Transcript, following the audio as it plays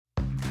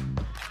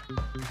All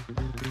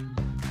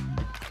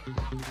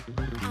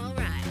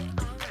right.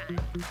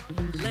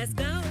 Let's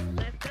go.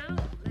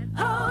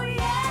 Oh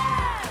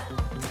yeah!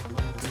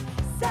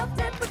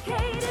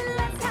 Self-deprecated,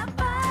 let's have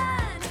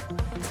fun.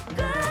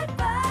 Good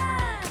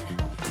fun.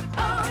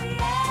 Oh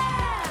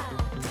yeah!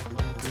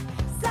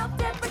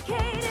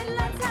 Self-deprecated,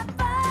 let's have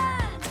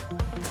fun.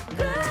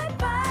 Good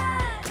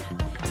fun.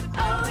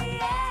 Oh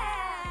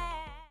yeah!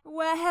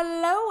 Well,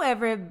 hello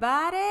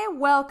everybody.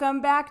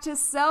 Welcome back to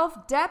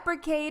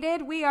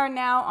Self-Deprecated. We are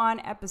now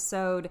on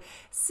episode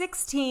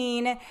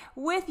 16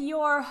 with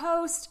your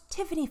host,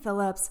 Tiffany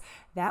Phillips.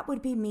 That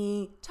would be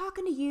me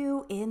talking to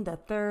you in the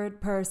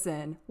third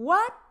person.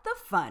 What the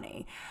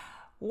funny?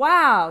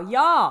 Wow,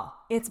 y'all,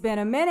 it's been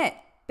a minute.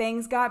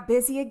 Things got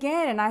busy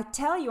again, and I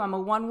tell you, I'm a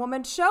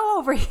one-woman show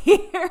over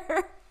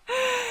here.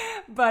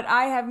 But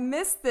I have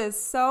missed this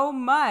so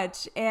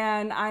much,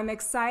 and I'm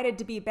excited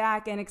to be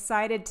back and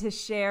excited to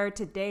share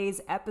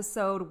today's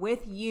episode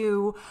with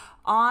you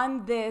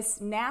on this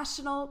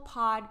National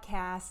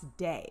Podcast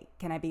Day.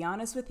 Can I be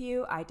honest with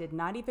you? I did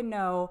not even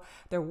know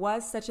there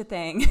was such a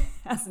thing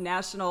as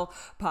National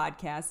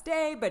Podcast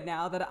Day, but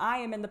now that I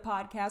am in the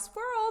podcast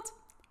world,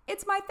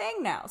 it's my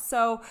thing now.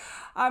 So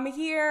I'm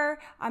here,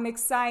 I'm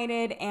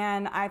excited,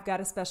 and I've got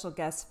a special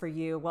guest for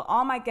you. Well,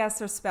 all my guests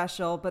are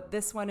special, but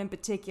this one in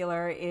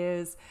particular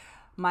is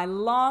my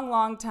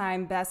long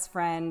time best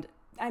friend.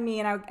 I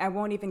mean, I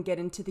won't even get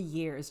into the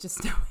years.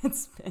 Just know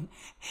it's been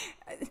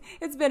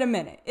a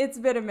minute. It's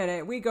been a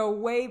minute. We go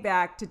way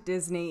back to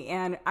Disney,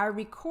 and I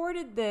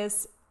recorded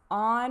this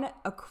on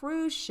a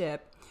cruise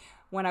ship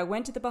when I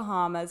went to the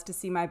Bahamas to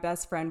see my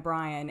best friend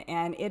Brian,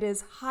 and it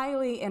is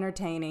highly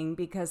entertaining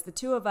because the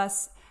two of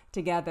us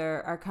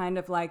together are kind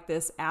of like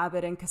this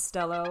Abbott and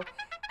Costello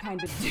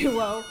kind of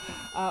duo.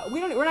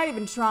 We're not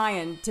even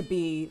trying to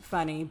be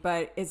funny,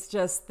 but it's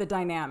just the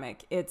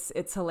dynamic.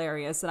 It's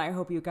hilarious, and I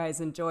hope you guys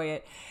enjoy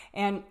it.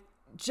 And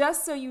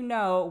just so you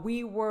know,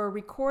 we were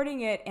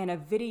recording it in a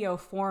video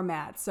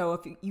format. So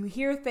if you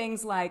hear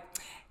things like,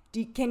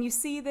 can you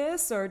see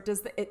this? Or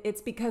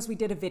it's because we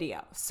did a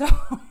video. So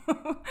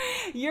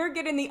you're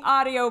getting the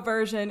audio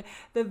version.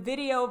 The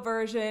video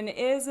version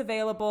is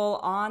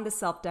available on the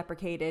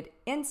Self-Deprecated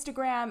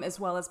Instagram as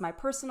well as my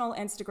personal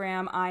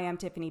Instagram. I am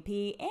Tiffany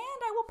P. And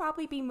I will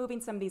probably be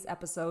moving some of these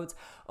episodes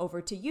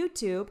over to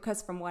YouTube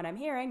because from what I'm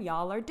hearing,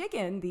 y'all are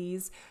digging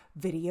these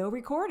video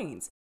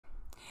recordings.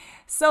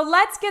 So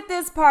let's get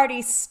this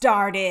party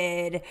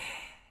started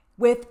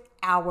with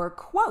our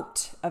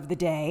quote of the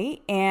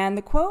day, and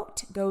the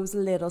quote goes a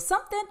little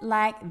something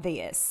like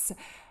this.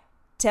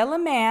 Tell a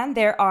man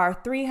there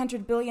are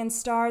 300 billion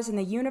stars in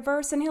the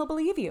universe and he'll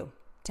believe you.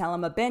 Tell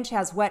him a bench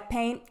has wet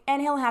paint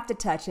and he'll have to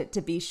touch it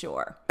to be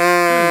sure.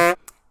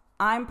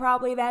 I'm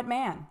probably that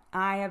man.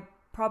 I have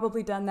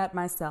probably done that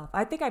myself.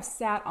 I think I've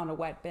sat on a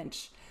wet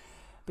bench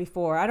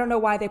before. I don't know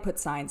why they put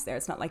signs there.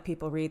 It's not like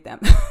people read them.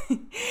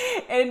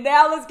 And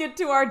now let's get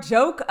to our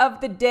joke of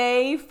the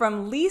day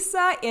from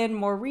Lisa in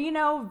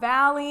Moreno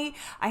Valley.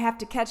 I have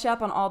to catch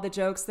up on all the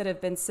jokes that have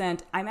been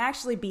sent. I'm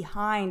actually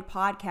behind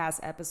podcast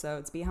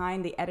episodes,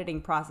 behind the editing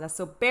process.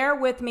 So bear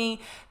with me.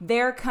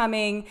 They're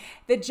coming.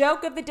 The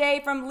joke of the day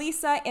from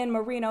Lisa in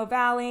Moreno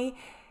Valley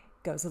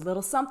goes a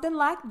little something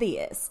like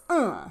this.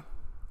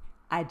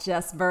 I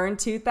just burned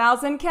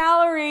 2,000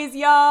 calories,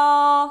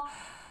 y'all.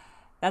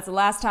 That's the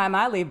last time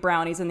I leave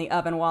brownies in the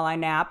oven while I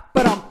nap.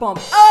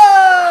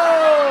 Oh!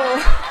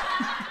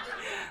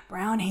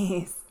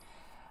 Brownies.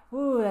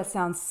 Ooh, that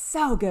sounds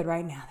so good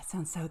right now. That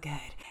sounds so good.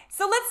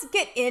 So let's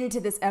get into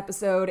this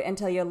episode and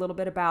tell you a little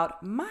bit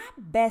about my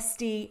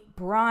bestie,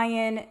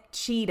 Brian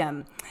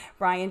Cheatham.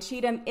 Brian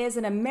Cheatham is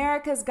an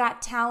America's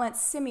Got Talent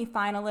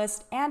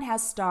semifinalist and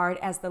has starred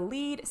as the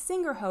lead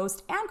singer,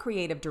 host, and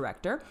creative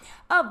director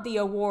of the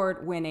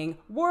award-winning,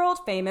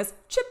 world-famous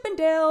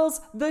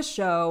Chippendales The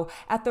Show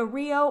at the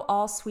Rio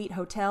All Suite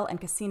Hotel and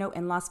Casino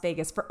in Las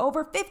Vegas for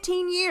over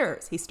 15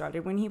 years. He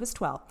started when he was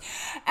 12.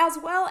 As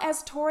well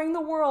as touring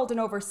the world in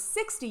over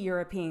 60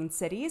 European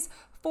cities,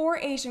 4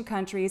 Asian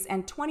countries,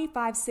 and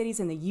 25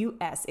 cities in the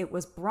U.S. It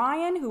was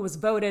Brian who was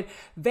voted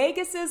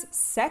Vegas's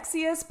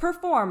sexiest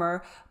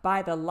performer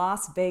by the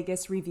Las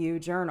Vegas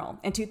Review-Journal.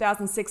 In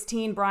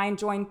 2016, Brian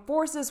joined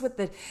forces with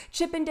the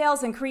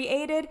Chippendales and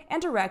created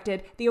and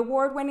directed the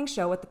award-winning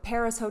show at the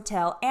Paris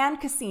Hotel and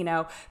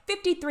Casino,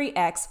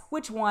 53X,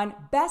 which won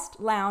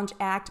Best Lounge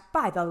Act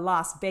by the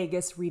Las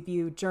Vegas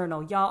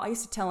Review-Journal. Y'all, I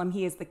used to tell him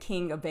he is the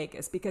king of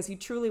Vegas because he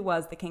truly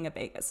was the king of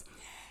Vegas.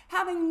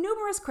 Having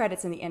numerous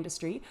credits in the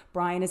industry,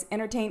 Brian has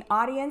entertained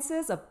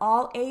audiences of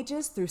all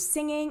ages through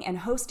singing and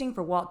hosting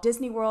for Walt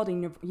Disney World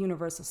and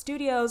Universal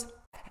Studios.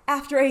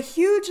 After a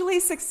hugely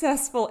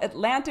successful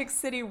Atlantic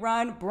City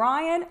run,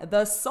 Brian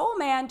the Soul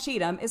Man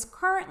Cheatham is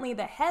currently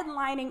the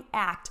headlining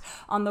act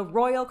on the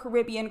Royal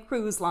Caribbean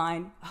Cruise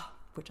Line,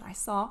 which I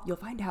saw, you'll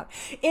find out,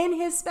 in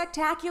his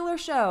spectacular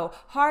show,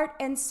 Heart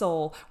and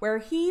Soul, where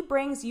he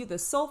brings you the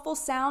soulful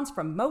sounds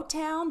from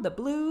Motown, the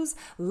blues,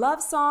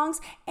 love songs,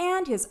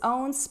 and his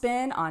own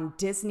spin on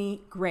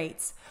Disney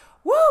greats.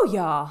 Woo,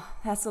 y'all,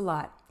 that's a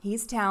lot.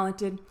 He's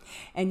talented.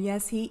 And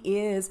yes, he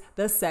is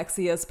the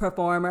sexiest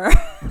performer.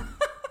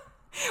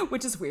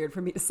 Which is weird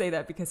for me to say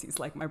that because he's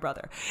like my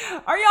brother.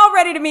 Are y'all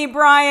ready to meet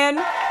Brian?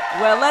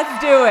 Well, let's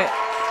do it.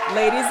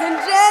 Ladies and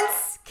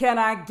gents, can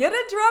I get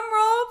a drum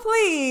roll,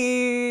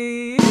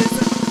 please?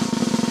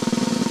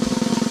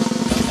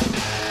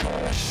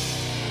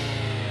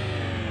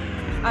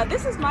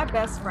 This is my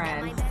best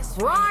friend,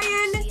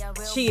 Brian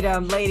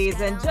Cheatham, ladies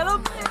and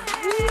gentlemen.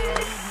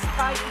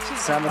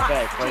 Sound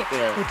effect right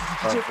there.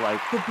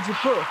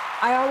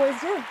 I always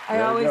do.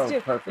 There we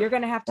go. Perfect. You're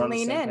going to have to We're on the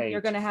lean same in. page.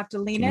 You're going to have to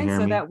lean Can you in hear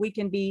so me? that we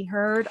can be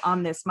heard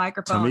on this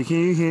microphone. Tell me, can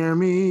you hear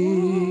me?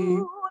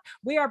 Ooh.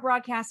 We are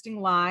broadcasting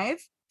live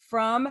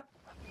from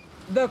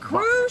the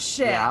cruise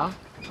ship. Yeah,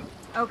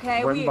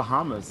 Okay, we're in the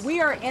Bahamas.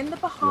 we are in the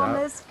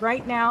Bahamas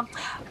right now.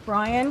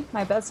 Brian,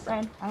 my best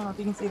friend, I don't know if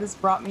you can see this,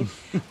 bought me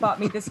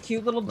this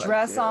cute little Like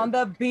dress this. on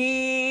the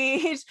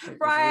beach. we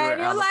Brian,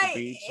 were out at the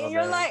beach all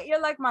you're day.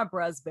 like my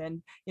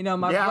husband. You know,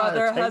 my Yeah,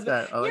 brother, take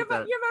husband. that. I like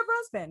that. You're my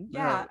husband.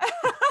 Yeah.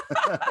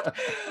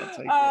 I'll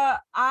take it.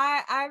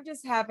 I'm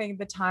just having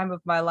the time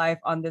of my life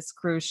on this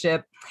cruise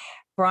ship.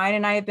 Brian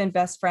and I have been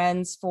best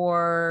friends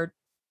for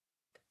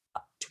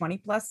 20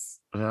 plus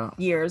Yeah.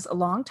 years, a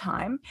long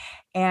time.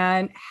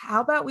 And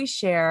how about we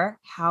share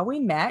how we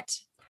met?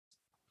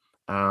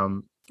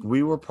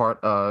 We were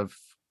part of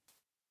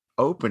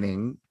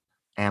opening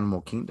Animal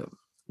Kingdom.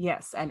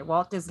 Yes, and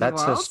Walt Disney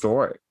That's World.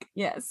 historic,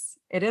 Yes,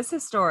 it is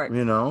historic.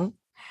 you know?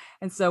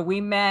 And so we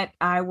met.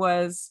 I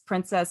was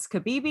Princess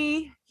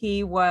Kabibi.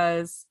 He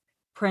was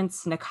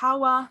Prince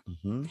Nakawa,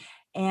 Mhm.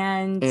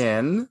 and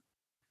In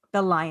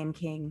the Lion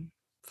King.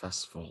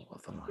 Festival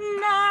of the Lion.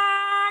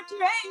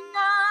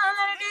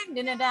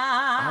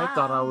 I I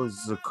thought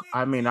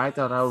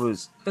I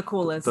was the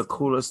coolest. the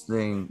coolest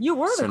thing. You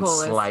were the since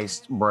coolest.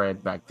 sliced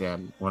bread back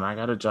then. When I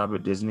got a job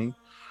at Disney,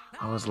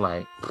 I was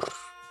like,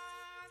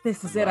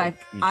 This is it. like,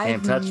 you I've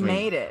can't touch me.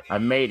 made it. I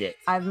made it.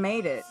 I've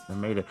made it. I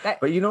made it. That-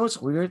 But you know what's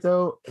weird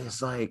though?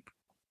 Is like,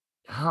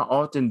 how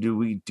often do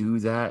we do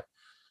that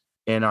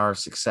in our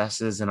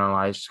successes in our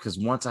lives?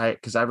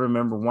 Because I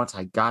remember once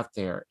I got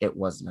there, it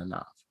wasn't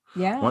enough.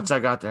 Yeah. Once I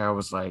got there, I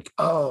was like,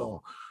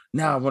 oh,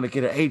 now I want to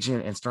get an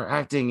agent and start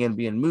acting and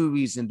be in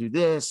movies and do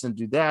this and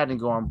do that and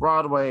go on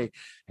Broadway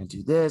and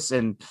do this.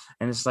 And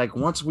it's like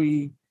once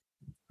we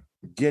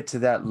get to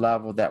that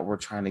level that we're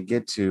trying to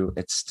get to,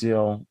 it's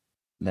still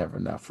never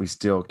enough. We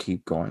still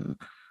keep going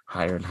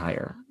higher and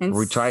higher. And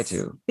We try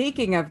to.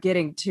 Speaking of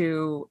getting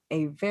to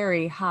a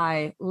very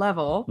high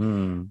level,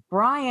 Mm,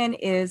 Brian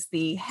is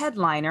the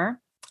headliner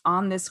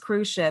on this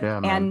cruise ship, Yeah,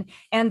 man.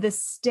 and the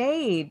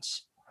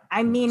stage.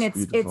 I mean, It's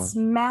it's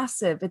beautiful.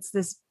 massive.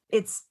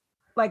 It's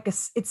like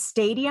it's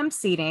stadium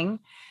seating.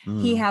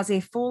 He mm, has a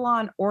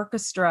full-on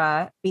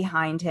orchestra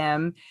behind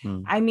him.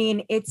 mm. I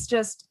mean, it's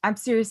just, I'm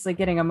seriously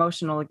getting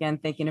emotional again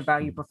thinking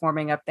about you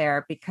performing up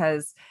there,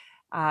 because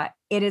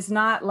it is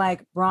not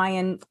like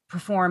Brian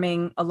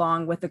performing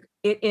along with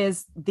it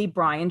is the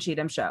Brian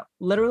Cheatham show,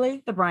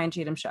 literally the Brian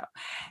Cheatham show.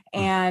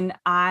 And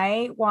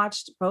I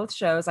watched both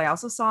shows. I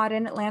also saw it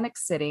in Atlantic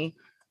City.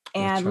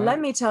 And That's let right.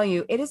 me tell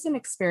you, it is an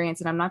experience.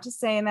 And I'm not just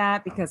saying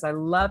that because I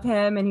love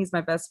him and he's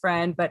my best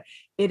friend, but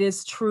it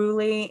is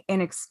truly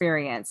an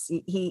experience.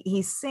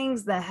 He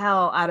sings the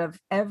hell out of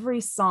every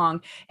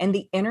song, and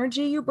the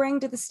energy you bring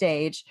to the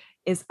stage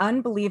is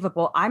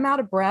unbelievable. I'm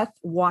out of breath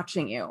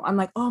watching you. I'm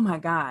like, oh my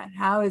God,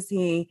 how is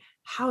he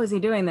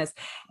doing this?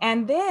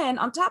 And then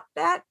on top of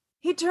that,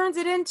 he turns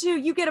it into,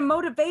 you get a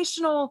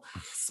motivational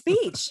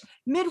speech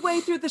midway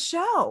through the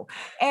show.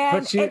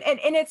 And But you-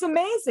 and it's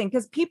amazing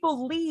because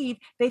people leave,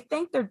 they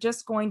think they're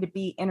just going to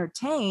be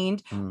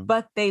entertained, Mm.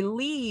 but they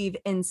leave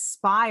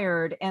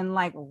inspired and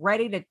like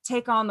ready to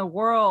take on the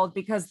world,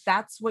 because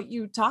that's what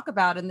you talk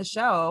about in the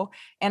show.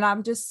 And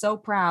I'm just so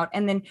proud.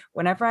 And then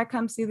whenever I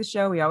come see the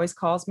show, he always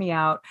calls me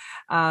out.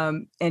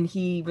 And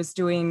he was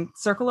doing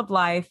Circle of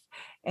Life,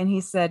 and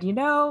he said, you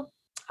know,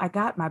 I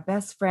got my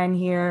best friend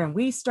here, and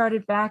we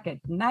started back at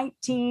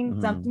 19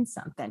 Mhm. something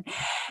something.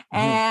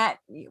 And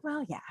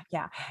well,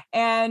 yeah.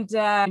 And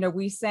you know,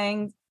 we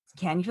sang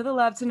Can You Feel the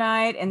Love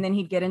Tonight? And then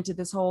he'd get into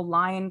this whole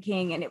Lion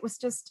King, and it was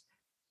just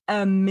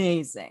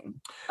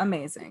amazing.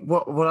 Amazing.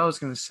 What I was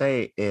gonna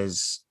say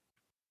is,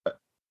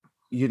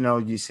 you know,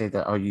 you say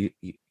that, oh, you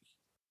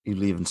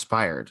leave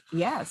inspired.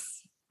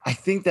 Yes. I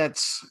think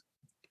that's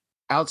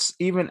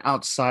even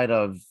outside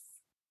of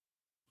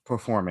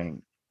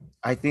performing.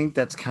 I think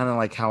that's kind of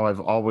like how I've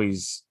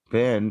always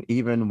been,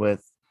 even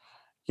with,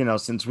 you know,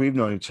 since we've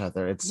known each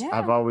other. Yeah.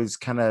 I've always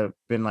kind of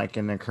been like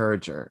an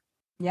encourager.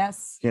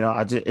 Yes. You know,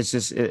 I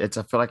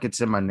feel like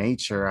it's in my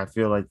nature. I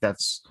feel like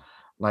that's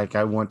like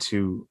I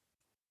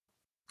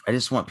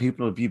just want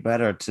people to be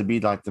better, to be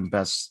like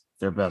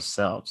their best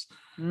selves.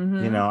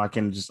 Mhm. You know, I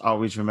can just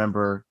always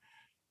remember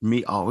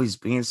me always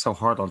being so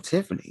hard on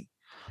Tiffany,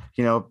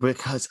 you know,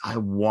 because I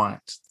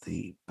want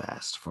the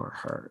best for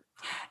her.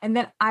 And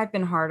then I've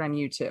been hard on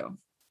you too.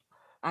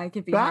 I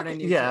could be hard on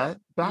you. Yeah, too.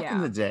 back in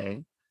Yeah. the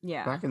day,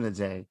 Yeah. back in the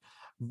day,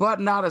 but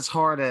not as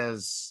hard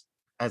as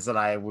that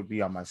I would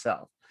be on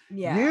myself.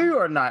 Yeah. You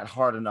are not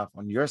hard enough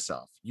on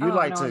yourself. You Oh,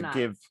 like no, I'm to not.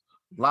 give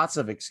lots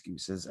of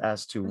excuses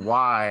as to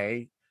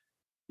why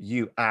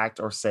you act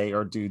or say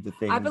or do the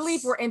things. I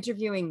believe we're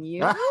interviewing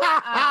you.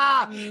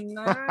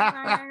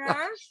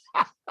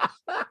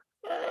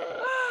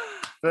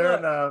 Fair Look,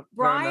 enough.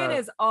 Brian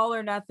is all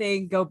or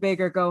nothing, go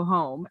big or go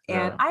home.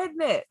 And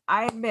Yeah.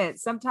 I admit,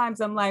 sometimes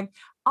I'm like,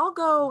 I'll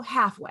go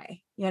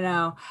halfway,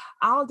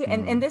 I'll do,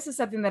 and this is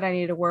something that I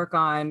need to work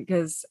on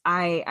because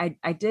I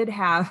did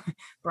have,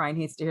 Brian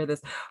hates to hear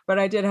this, but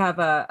I did have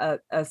a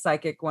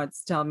psychic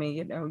once tell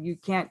me, you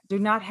do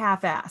not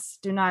half-ass,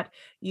 do not,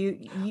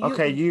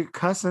 Okay, you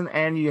cussing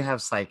and you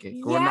have psychic.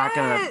 We're not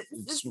gonna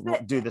Yes,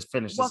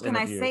 finish what this can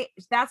I interview. say?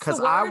 That's the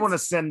Because I want to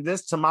words. send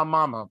this to my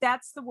mama.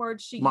 That's the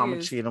word she Mama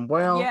used. cheat him.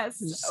 Well, Yes.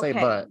 just say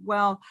Okay. but.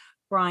 Well,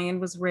 Brian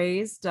was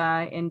raised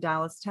in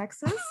Dallas,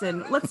 Texas,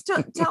 and let's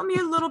tell me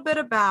a little bit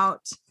about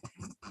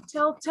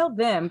tell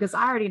them, because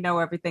I already know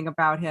everything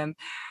about him.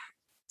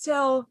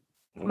 Tell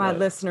my What?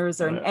 listeners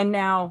What? and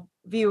now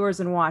viewers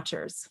and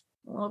watchers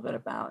a little bit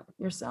about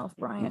yourself,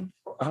 Brian.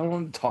 I don't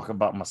want to talk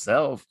about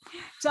myself.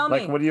 Tell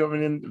Like, me. what do you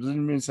want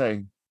me to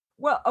say?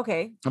 Well,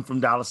 okay, I'm from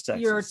Dallas,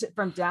 Texas. you're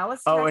from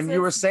Dallas, Oh, Texas? and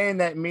you were saying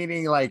that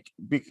meaning like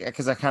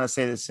because I kind of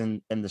say this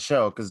in the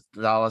show because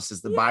Dallas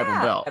is the Bible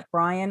Belt.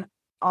 Brian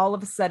all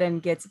of a sudden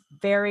gets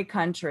very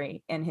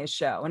country in his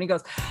show. And he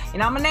goes,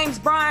 my name's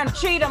Brian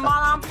Cheatham.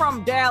 I'm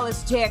from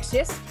Dallas,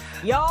 Texas.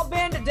 Y'all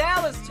been to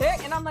Dallas,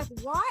 Texas? And I'm like,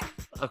 what?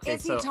 Okay,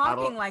 Is he so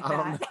talking like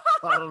that?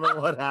 I don't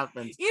know what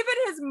happened. Even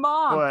his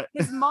mom, What?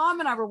 his mom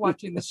and I were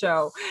watching the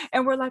show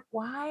and we're like,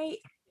 why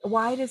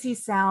does he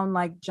sound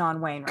like John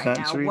Wayne right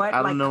Country? now? What,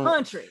 I don't know.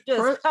 country?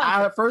 Just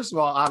First of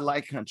all, I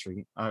like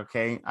country.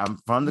 Okay, I'm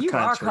from the you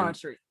country. are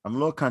country. I'm a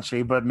little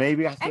country, but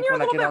maybe I think And you're a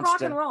when I little get bit on rock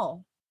stage, and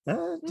roll. yeah,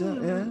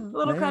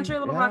 Little maybe, country, a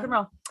little yeah. rock and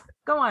roll.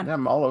 Go on. Yeah,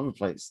 I'm all over the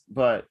place.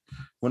 But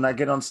when I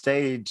get on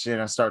stage and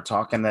I start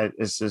talking, that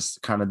it's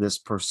just kind of this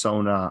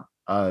persona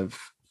of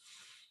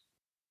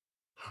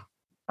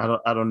I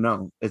don't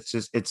know. It's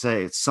just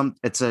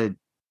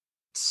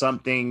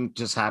something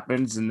just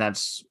happens and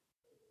that's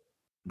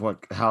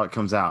how it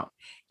comes out.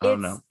 I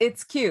don't know.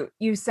 It's cute.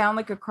 You sound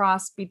like a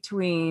cross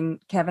between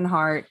Kevin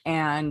Hart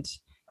and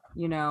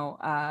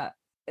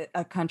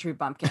a country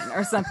bumpkin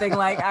or something.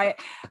 Like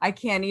I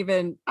can't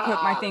even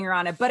put my finger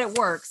on it, but it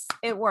works.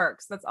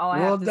 That's all I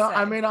have to say.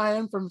 I mean, I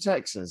am from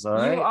Texas. All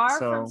right. You are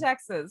from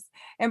Texas.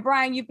 And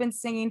Brian, you've been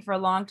singing for a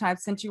long time,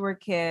 since you were a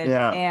kid.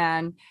 Yeah.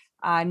 And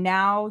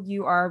now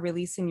you are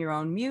releasing your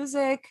own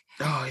music.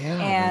 Oh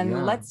yeah.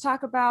 And let's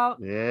talk about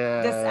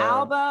this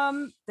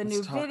album, the Let's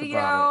new talk video.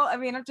 about I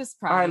mean, I'm just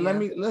proud. All right,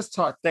 of you. let's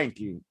talk. Thank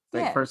you.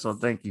 First of all,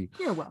 thank you.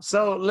 You're welcome.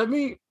 So let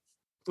me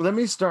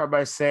start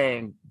by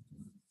saying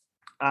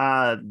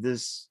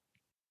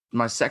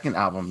my second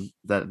album,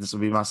 this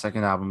will be my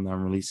second album that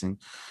I'm releasing.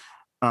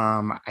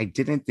 I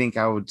didn't think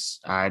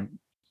I'd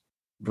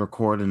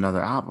record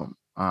another album.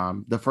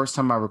 The first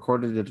time I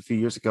recorded it a few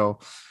years ago,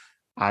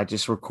 I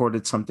just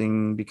recorded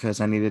something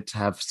because I needed to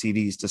have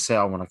CDs to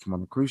sell when I come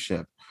on the cruise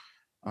ship.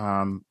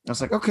 I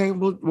was like, okay,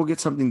 we'll get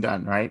something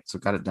done, right? So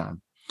got it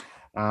done.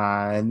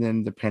 And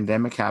then the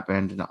pandemic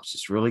happened and I was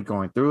just really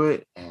going through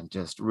it and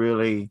just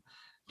really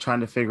trying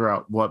to figure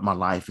out what my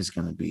life is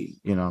going to be,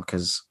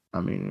 because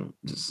I mean,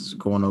 this is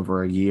going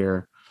over a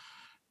year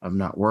of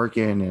not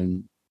working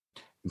and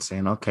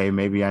saying, okay,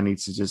 maybe I need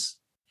to just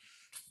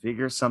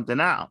figure something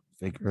out.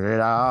 Figure it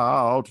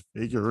out.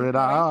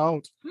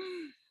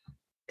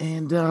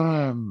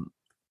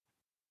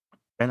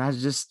 And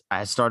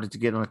I started to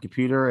get on the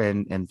computer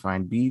and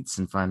find beats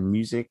and find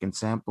music and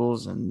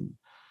samples and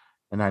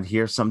I'd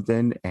hear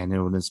something and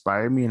it would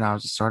inspire me and I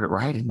just started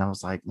writing. I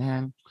was like,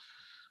 man,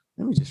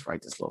 let me just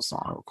write this little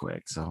song real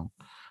quick. So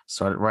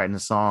started writing a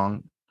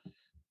song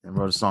and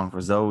wrote a song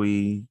for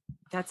Zoe.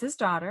 That's his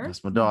daughter.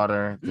 That's my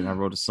daughter. Then I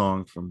wrote a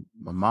song for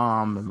my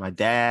mom and my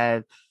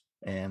dad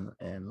and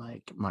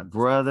like my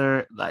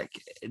brother, like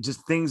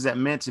just things that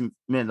meant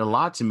a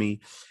lot to me.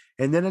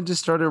 And then I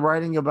just started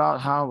writing about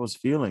how I was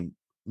feeling.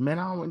 Man,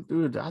 I went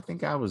through it. I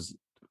think I was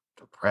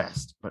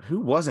depressed, but who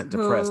wasn't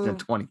depressed in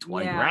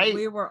 2020, right?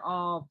 We were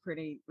all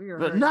pretty. But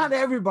hurting. not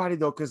everybody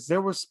though, because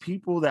there was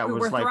people that Who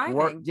was were like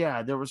work. thriving.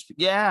 Yeah, there was.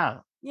 Yeah.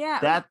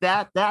 That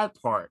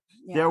part.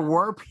 Yeah. There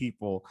were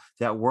people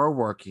that were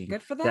working.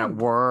 Good for them. That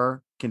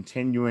were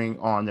continuing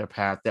on their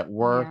path. That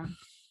were,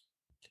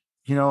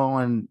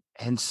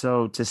 and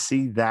so to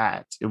see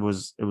that it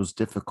was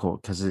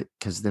difficult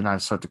because then I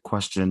start to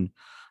question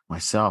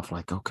myself,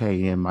 like,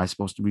 okay, am I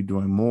supposed to be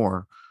doing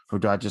more? Or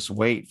do I just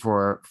wait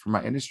for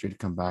my industry to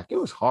come back? It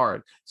was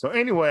hard. So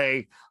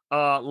anyway,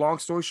 long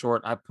story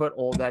short, I put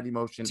all that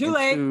emotion Too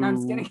late. No, I'm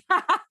just kidding.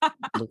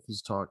 Look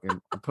who's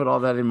talking. I put all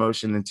that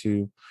emotion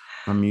into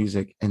my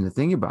music. And the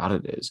thing about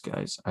it is,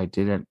 guys, I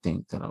didn't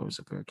think that I was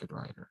a very good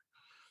writer.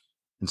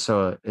 And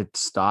so it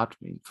stopped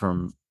me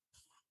from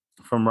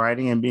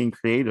writing and being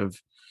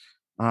creative.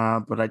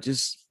 But I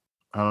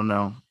don't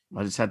know.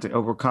 I just had to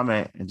overcome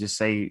it and just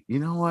say, you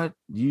know what?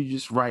 You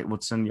just write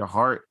what's in your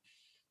heart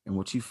and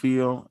what you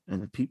feel.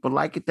 And if people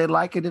like it, they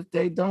like it. If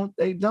they don't,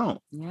 they don't.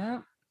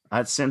 Yeah.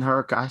 I sent her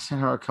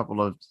a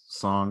couple of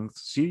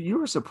songs. You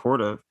were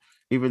supportive,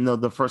 even though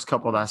the first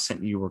couple that I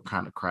sent you were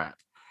kind of crap.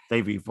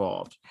 They've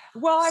evolved.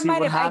 Well, I See,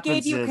 might what have. I gave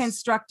happens you is-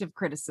 constructive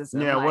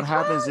criticism. Yeah, like, what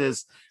happens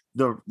is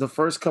the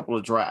first couple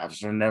of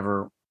drafts are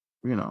never,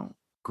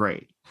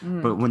 great.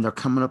 Mm. But when they're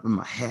coming up in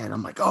my head,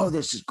 I'm like, oh,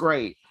 this is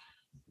great.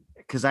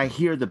 Because I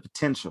hear the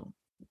potential.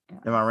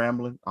 Am I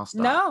rambling? I'll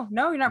stop.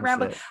 No, you're not That's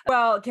rambling. it.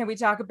 Well, can we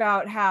talk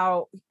about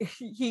how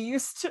he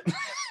used to?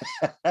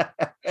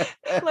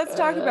 Let's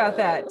talk about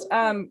that.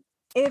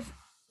 If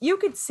you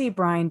could see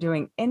Brian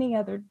doing any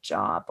other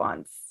job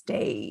on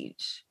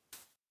stage,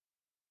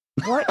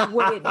 what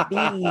would it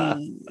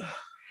be?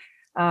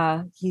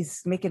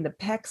 He's making the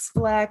pecs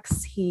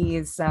flex.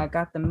 He's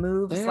got the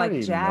moves They like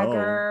already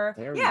Jagger.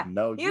 know. They already Yeah,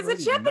 know. he You was a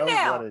already know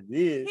Chippendale. what it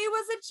is. He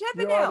was a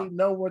You already Chippendale.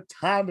 know what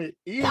time it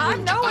is. I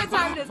know what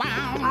time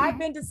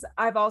it is.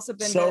 I've also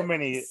been So to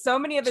many so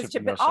many of his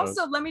Chippendale Chippendale.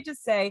 Also, shows. let me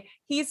just say,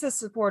 he's a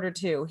supporter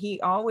too. He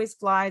always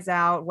flies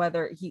out,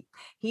 whether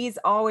he's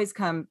always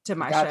come to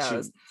my Got you.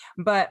 shows.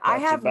 But I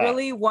Got your have back.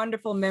 really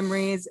wonderful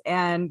memories,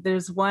 and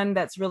there's one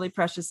that's really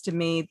precious to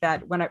me,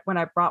 that when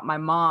I brought my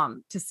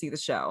mom to see the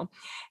show,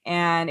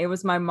 and it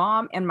was my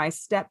mom and my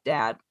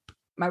stepdad.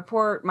 My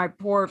poor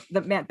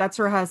the man, that's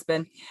her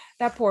husband.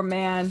 That poor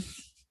man.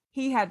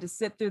 He had to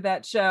sit through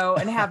that show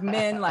and have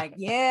men like,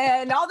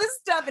 yeah, and all this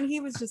stuff. And he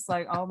was just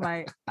like, oh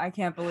my, I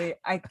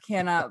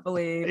cannot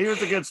believe. He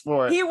was a good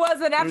sport. He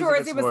wasn't. a Afterwards,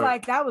 good he was sport.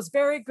 like, that was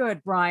very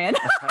good, Brian.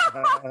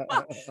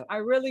 I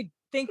really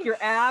think your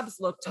abs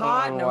look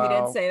taut. Oh, No, he wow.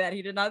 didn't say that.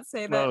 He did not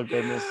say that. Oh,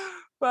 goodness.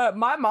 But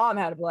my mom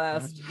had a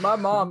blast. My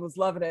mom was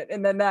loving it.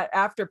 And then that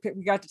after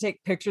we got to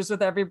take pictures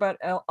with everybody,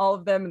 all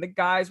of them, and the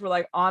guys were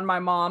like on my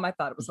mom. I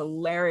thought it was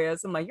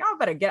hilarious. I'm like, y'all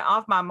better get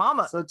off my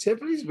mama. So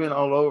Tiffany's been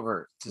all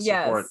over to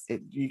support. Yes.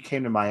 You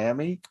came to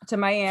Miami To a few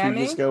Miami.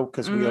 years ago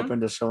because we Mhm.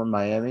 opened a show in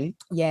Miami.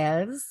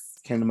 Yes.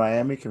 Came to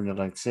Miami, came to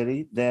Atlantic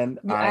City. Then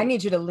I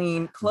need you to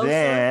lean closer to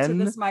then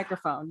this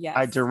microphone. Yes.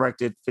 I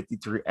directed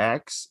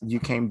 53X. You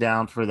came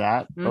down for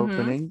that Mhm.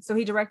 opening. So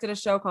he directed a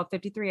show called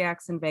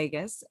 53X in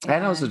Vegas.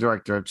 And I was the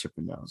director of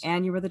Chippendales.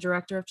 And you were the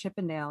director of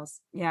Chippendales.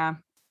 Yeah.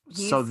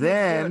 So He's doing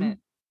then, it.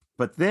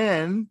 but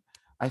then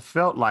I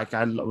felt like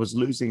I was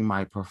losing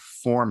my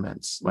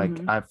performance. Like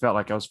Mhm. I felt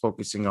like I was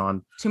focusing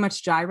on Too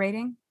much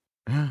gyrating.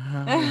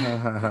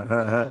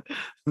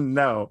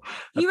 no.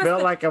 He I was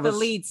felt like I the was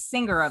lead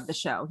singer of the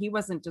show. He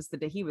wasn't just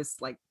he was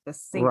like the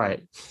singer.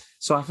 right.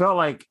 So I felt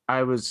like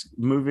I was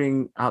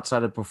moving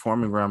outside of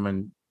performing realm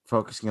and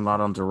focusing a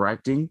lot on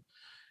directing,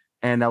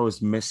 and I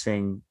was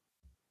missing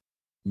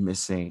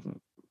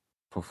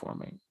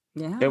performing.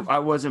 Yeah. I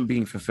wasn't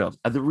being fulfilled.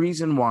 The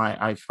reason why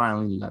I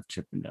finally left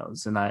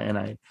Chippendales, and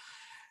I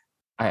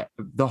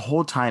the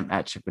whole time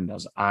at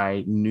Chippendales,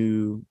 I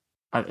knew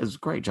it was a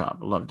great job.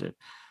 I loved it,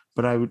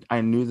 but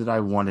I knew that I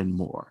wanted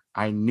more.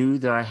 I knew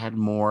that I had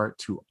more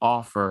to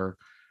offer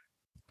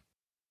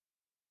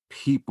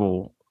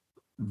people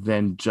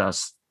than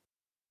just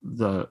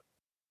the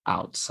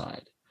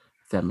outside.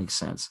 If that makes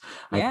sense.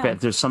 Yeah. I bet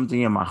there's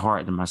something in my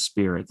heart and my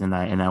spirit, and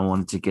I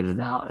wanted to get it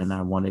out, and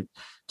I wanted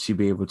to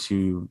be able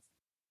to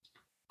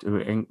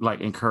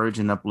like encourage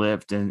and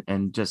uplift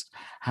and just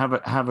have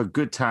a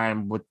good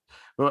time with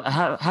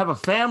have a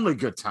family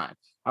good time.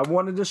 I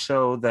wanted to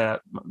show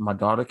that my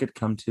daughter could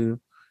come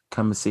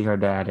and see her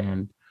dad,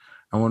 and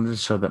I wanted to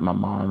show that my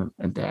mom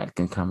and dad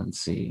can come and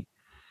see,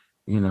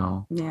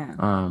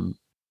 Yeah.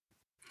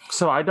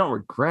 So I don't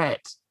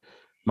regret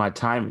my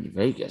time in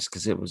Vegas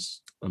because it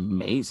was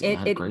amazing. I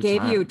had a It great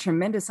gave you time.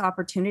 tremendous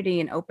opportunity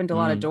and opened a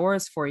lot of Mhm.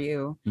 doors for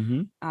you.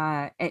 Mhm.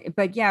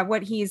 But yeah,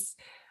 what he's,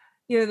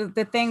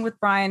 the thing with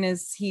Brian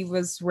is he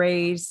was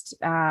raised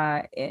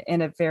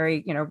in a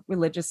very,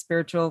 religious,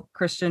 spiritual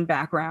Christian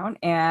background,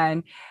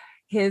 and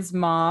his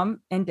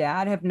mom and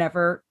dad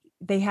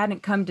they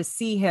hadn't come to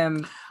see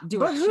him do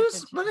But a who's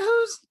chip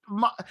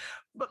and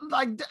but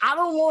like I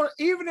don't want,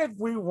 even if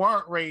we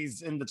weren't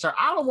raised in the church,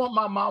 I don't want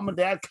my mom and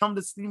dad come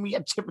to see me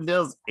at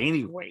Chippendales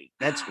anyway.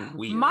 That's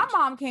weird. My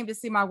mom came to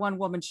see my one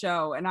woman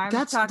show, and I'm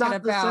That's talking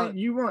not the about. same.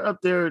 You weren't up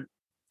there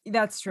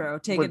That's true.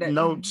 Take with it.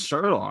 no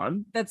shirt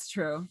on. That's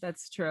true.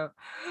 That's true.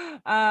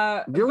 Your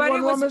But one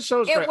it was woman show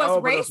was it great. was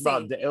But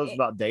racy. it was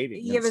about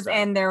dating. It was, stuff.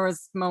 and there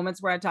was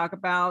moments where I talk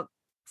about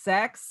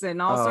sex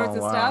and all sorts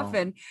of stuff. wow.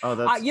 And Oh,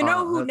 that's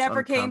who that's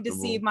never came to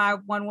see uncomfortable. my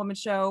one woman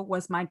show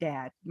was my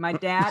dad. My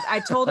dad,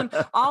 I told him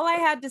all I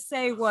had to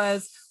say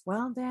was,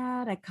 well,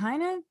 Dad, I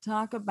kind of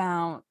talk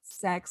about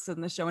sex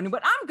in the show. And he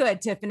went, I'm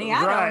good, Tiffany.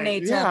 I don't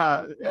need to.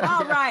 Yeah.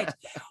 All right.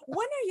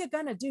 When are you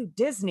going to do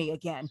Disney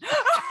again?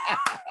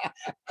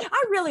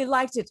 I really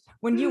liked it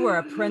when you were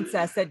a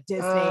princess at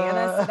Disney. And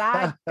I said,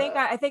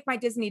 I think my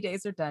Disney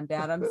days are done,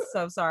 Dad. I'm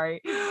so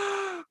sorry.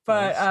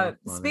 But That's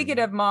so speaking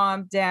funny. of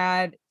mom,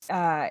 dad,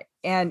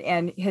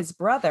 and his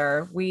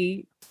brother,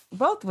 we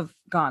both have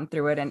gone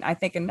through it. And I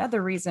think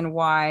another reason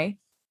why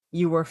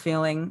you were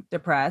feeling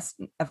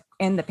depressed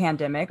in the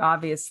pandemic,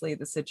 obviously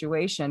the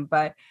situation,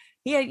 but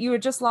you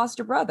had just lost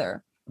your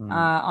brother.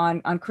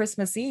 on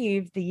Christmas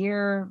Eve the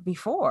year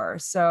before.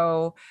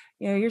 So,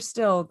 you're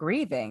still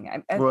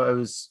grieving.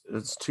 Well, it's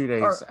 2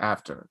 days or-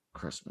 after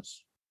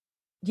Christmas.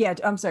 Yeah,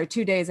 I'm sorry,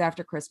 2 days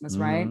after Christmas,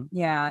 right? Mhm.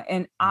 Yeah.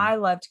 And I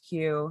loved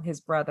Q,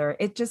 his brother.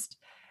 It just,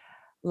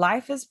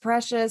 life is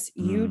precious.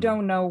 You Mm.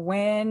 don't know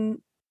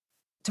when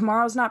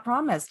tomorrow's not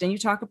promised. And you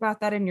talk about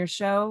that in your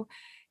show.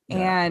 Yeah.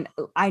 And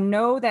I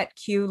know that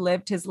Q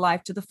lived his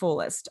life to the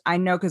fullest. I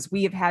know because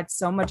we have had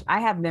so much.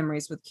 I have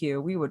memories with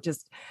Q.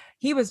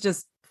 He was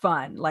just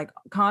fun, like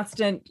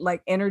constant,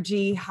 like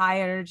energy, high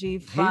energy,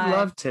 fun. He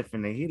loved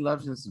Tiffany. He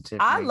loved him some Tiffany.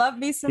 I love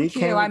me some He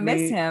Q. came I with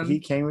miss me- him. He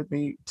came with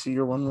me to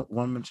your one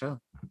woman show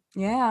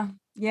Yeah. in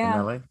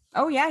Yeah. LA.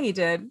 Oh, yeah, he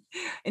did.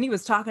 And he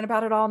was talking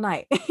about it all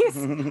night.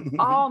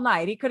 All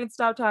night. He couldn't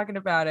stop talking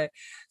about it.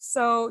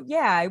 So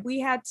yeah, we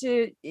had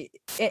to,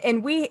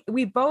 and we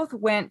both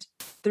went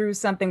through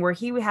something where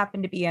he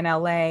happened to be in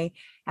LA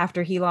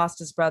after he lost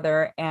his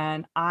brother,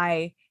 and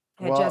I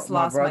had just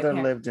lost my my brother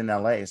parents. lived in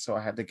LA, so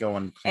I had to go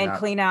and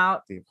Clean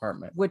out, the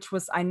apartment. which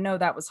was, I know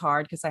that was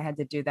hard because I had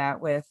to do that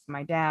with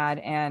my dad.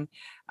 And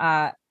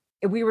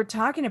we were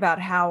talking about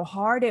how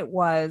hard it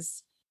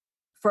was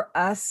for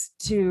us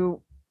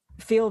to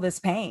feel this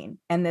pain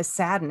and this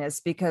sadness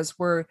because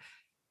we're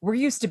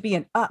used to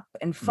being up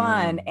and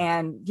fun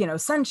and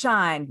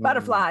sunshine,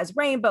 butterflies,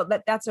 rainbow,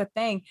 that's our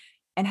thing.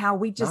 And how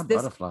we just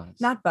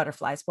not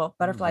butterflies, well,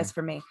 butterflies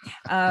for me.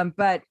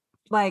 But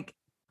like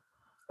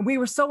we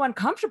were so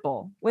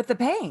uncomfortable with the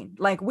pain.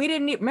 Like we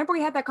didn't remember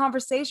we had that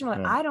conversation. We're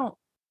like,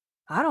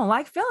 I don't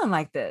like feeling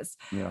like this.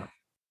 Yeah.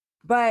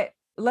 But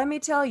let me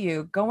tell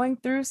you, going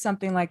through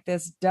something like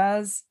this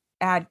does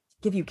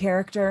give you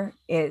character.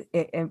 It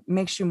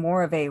makes you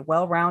more of a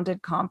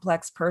well-rounded,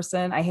 complex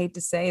person. I hate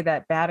to say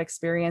that bad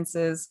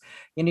experiences,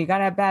 you got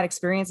to have bad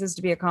experiences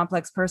to be a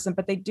complex person,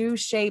 but they do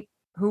shape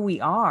who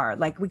we are.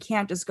 Like we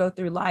can't just go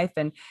through life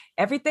and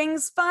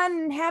everything's fun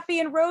and happy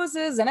and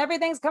roses and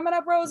everything's coming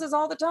up roses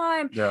all the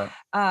time. Yeah.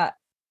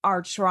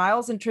 Our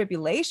trials and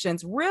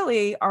tribulations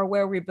really are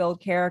where we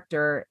build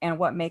character and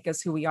what make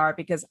us who we are,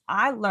 because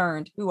I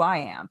learned who I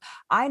am.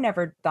 I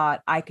never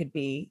thought I could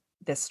be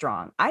this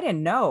strong. I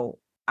didn't know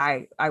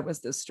I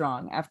was this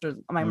strong after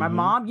my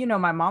mom.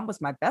 My mom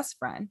was my best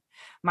friend.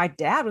 My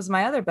dad was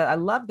my other, but I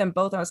loved them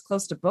both. I was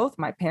close to both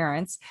my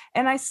parents.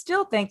 And I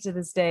still think to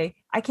this day,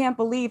 I can't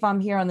believe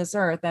I'm here on this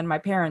earth and my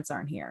parents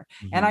aren't here.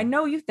 And I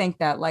know you think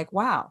that, like,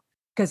 wow,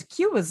 because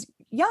Q was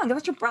young. That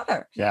was your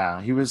brother.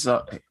 Yeah, he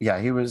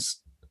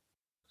was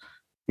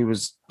he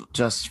was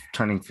just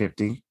turning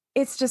 50.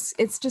 It's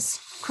just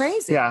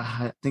crazy. Yeah,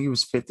 I think he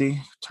was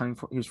 50,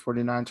 he was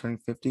 49, turning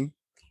 50.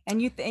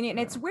 And and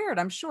it's weird,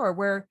 I'm sure,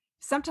 where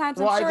sometimes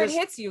I'm Well, sure it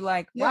hits you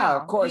like, wow,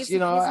 of course, he's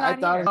I not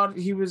thought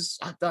here. he was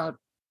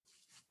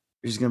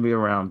gonna be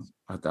around.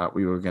 I thought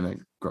we were gonna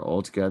grow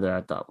old together.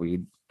 I thought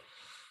we'd,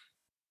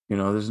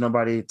 there's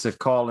nobody to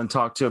call and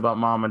talk to about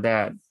mom and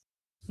dad,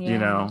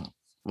 Yeah.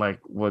 like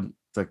what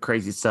the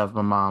crazy stuff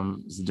my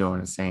mom is doing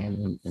and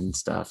saying and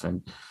stuff.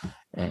 And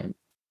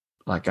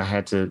like I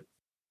had to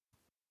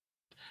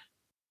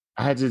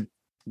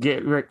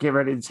get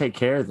ready to take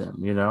care of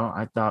them.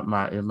 I thought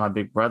my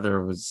big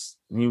brother was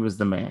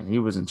the man. He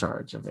was in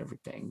charge of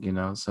everything,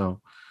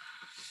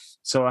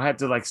 so I had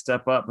to like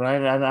step up. But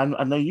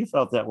I know you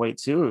felt that way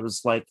too. It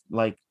was like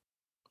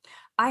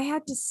I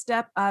had to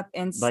step up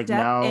and Like step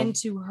now-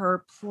 into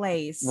her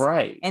place.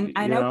 right. And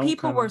I know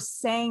people were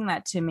saying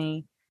that to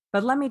me,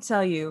 but let me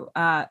tell you,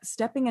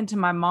 stepping into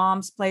my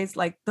mom's place,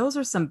 like those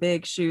are some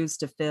big shoes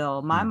to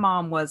fill. My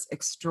mom was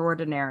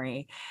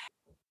extraordinary.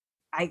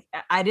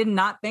 I did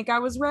not think I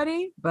was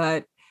ready,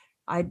 but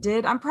I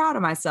did. I'm proud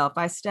of myself.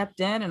 I stepped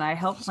in and I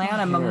helped plan a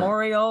hair.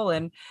 memorial,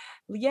 and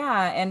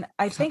and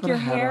I think your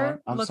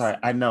hair I'm looks, sorry.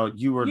 I know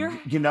you were. Your-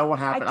 You know what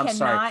happened? I'm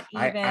sorry.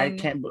 cannot I even-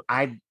 can't.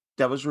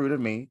 That was rude of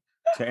me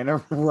to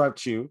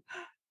interrupt you,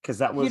 because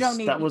that was don't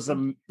need- that was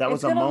a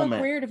it's gonna moment.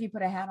 look weird if you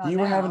put a hat on. You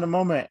were having a now.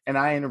 moment, and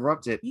I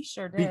interrupted You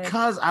sure did.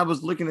 because I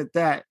was looking at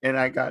that, and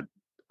I got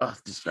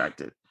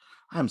distracted.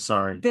 I'm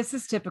sorry. This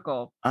is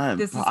typical. I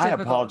this is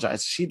typical.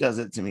 apologize. She does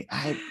it to me.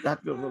 I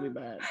feel really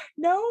bad.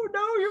 No,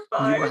 you're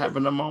fine. You were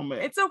having a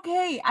moment. It's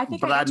okay. I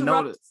think But I I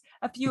interrupt noticed.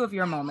 a few of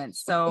your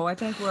moments, so I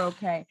think we're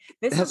okay.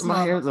 This That's is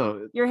my hair normal.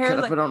 though. Your hair Could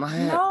I look- put on a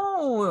hat?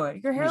 No,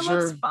 your hair You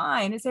looks sure?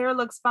 fine. His hair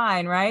looks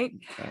fine, right?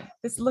 Okay.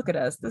 Look at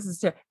us. This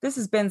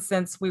has been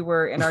since we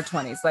were in our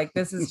 20s. Like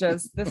this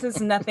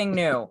is nothing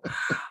new.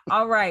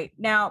 All right.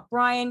 Now,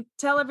 Brian,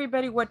 tell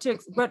everybody what's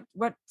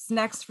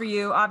next for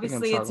you.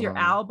 Obviously, talk it's your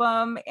about it.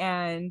 album,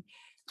 and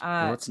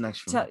What's next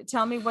for me?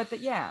 tell me what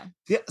Yeah.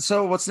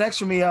 So what's next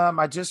for me?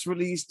 I just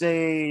released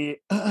a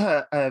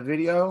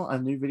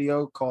new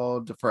video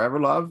called Forever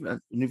Love. A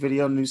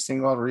new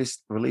single. I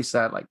released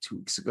that like 2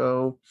 weeks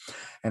ago,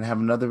 and have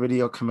another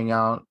video coming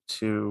out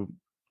to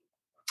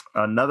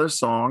another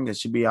song that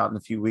should be out in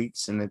a few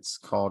weeks, and it's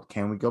called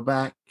Can We Go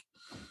Back?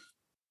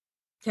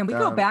 Can we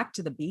go back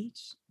to the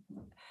beach?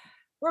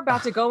 We're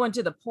about to go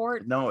into the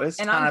port, No, it's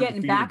and time I'm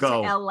getting for you back to to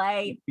go.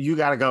 LA You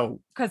gotta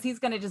go. because he's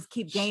gonna just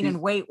keep gaining She-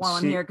 weight while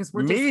I'm she- here because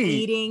we're just me?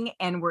 eating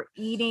and we're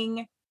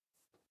eating.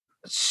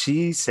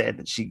 she said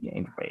that she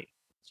gained weight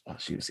while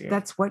she was here.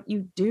 That's what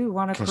you do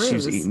on a because cruise. she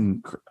was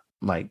eating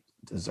like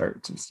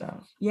desserts and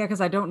stuff. Yeah,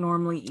 because I don't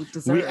normally eat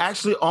desserts. We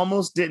actually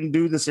almost didn't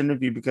do this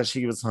interview because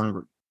she was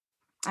hungry.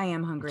 I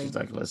am hungry. She's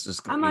like, let's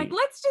just go. I'm like, eat.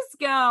 let's just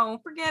go.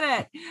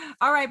 Forget it.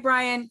 All right,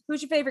 Brian,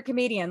 who's your favorite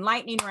comedian?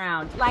 Lightning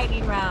round.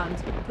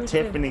 Who's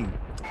your Tiffany.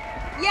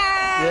 Yay!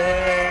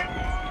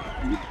 Yeah.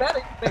 You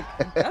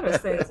better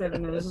say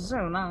Tiffany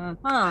soon,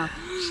 huh?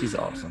 She's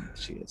awesome.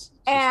 She is. She's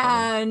funny.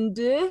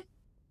 And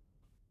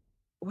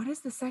what is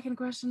the second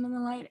question on the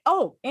line?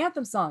 Oh,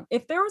 anthem song.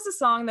 If there was a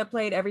song that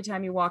played every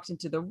time you walked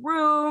into the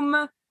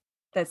room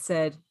that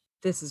said,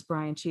 "This is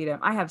Brian Cheatham,"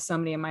 I have so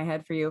many in my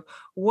head for you.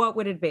 What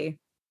would it be?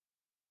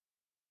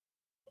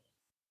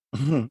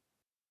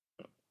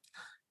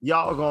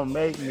 Y'all gonna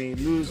make me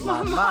lose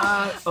my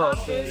mind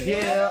up in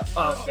here,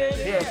 up in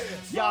here.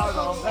 Y'all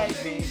gonna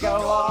make me go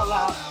all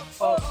out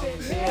up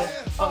in here,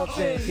 up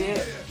in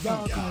here.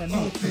 Y'all gonna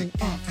make me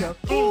act your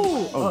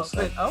fool.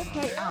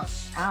 Okay,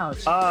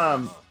 ouch.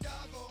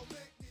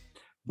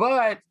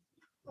 But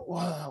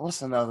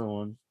what's another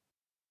one?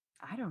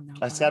 I don't know.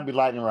 It's gotta be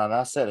lightning round.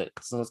 I said it.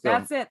 So let's go.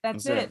 That's it.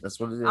 That's it. That's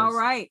what it is. All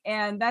right,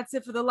 and that's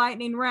it for the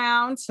lightning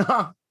round.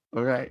 All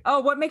right.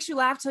 Oh, what makes you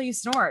laugh till you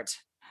snort?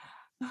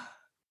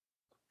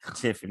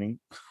 Tiffany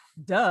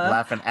Duh.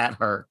 laughing at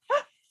her.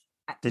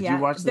 Did Yeah,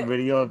 you watch the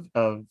video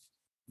of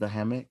the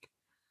hammock?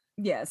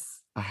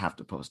 Yes. I have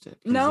to post it.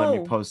 Please No.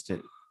 let me post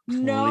it. Please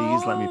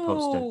let me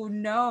post it.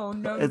 No,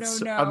 It's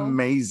no.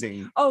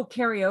 amazing. Oh,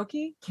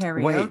 karaoke.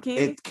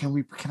 Wait,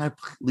 can I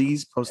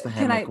please post the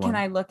hammock one? Can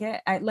I look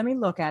at? Let me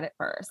look at it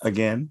first.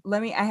 Again?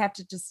 I have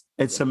to just.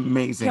 It's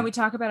amazing. Can we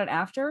talk about it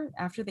after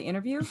the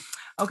interview?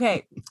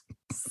 Okay.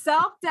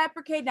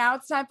 Self-deprecate. Now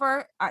it's time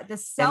for the In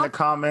self. the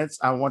comments,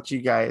 I want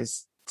you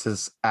guys to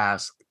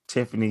ask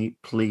Tiffany,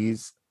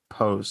 please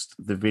post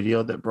the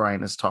video that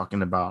Brian is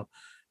talking about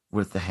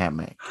with the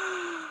hammock.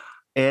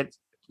 It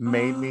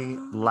made me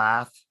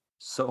laugh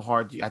so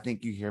hard. I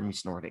think you hear me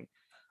snorting.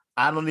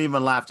 I don't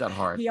even laugh that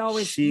hard. He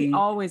always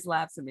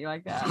laughs at me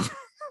like that.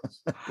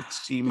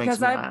 She makes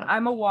Because me laugh.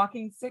 I'm a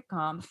walking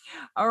sitcom.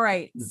 All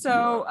right. You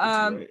So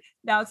are. It's great.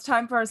 now it's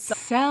time for our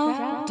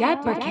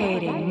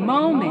Self-deprecating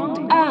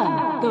moment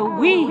of the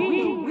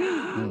week.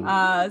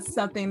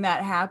 something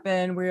that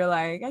happened where you're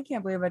like, I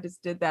can't believe I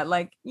just did that.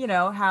 Like, you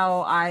know,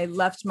 how I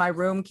left my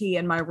room key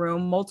in my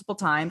room multiple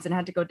times and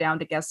had to go down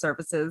to guest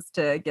services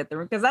to get the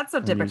room, because that's so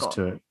I'm used typical.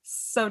 to it.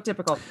 So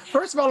typical.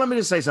 First of all, let me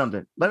just say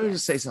something.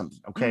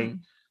 Okay. Mhm.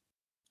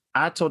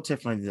 I told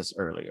Tiffany this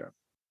earlier.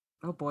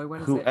 Oh boy,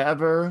 what is it?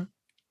 Whoever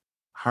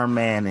her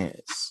man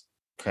is,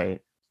 okay,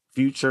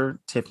 future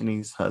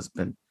Tiffany's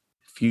husband,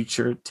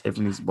 future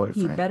Tiffany's He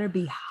boyfriend. better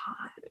be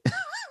hot.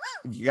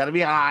 You got to be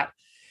hot,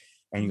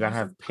 and you got to He has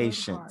have a good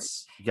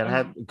patience. You got to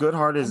And- have good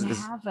heart. And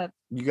Is have a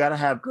you got to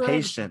have good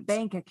patience.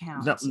 bank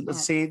account. No, And-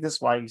 see, this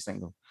is why you're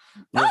single.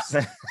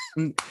 Listen,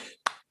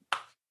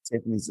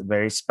 Tiffany's a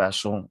very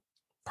special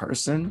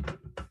person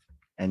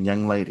and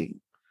young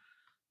lady.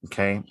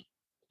 Okay.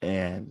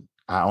 And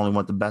I only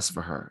want the best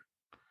for her.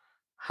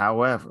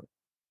 However,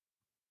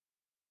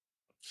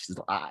 she's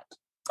a lot.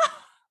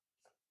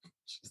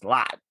 She's a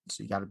lot.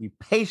 So you got to be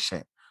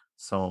patient.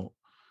 So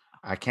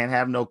I can't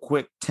have no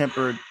quick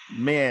tempered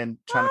men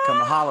trying to come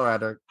and holler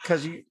at her,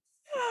 because it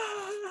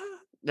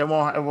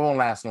won't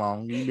last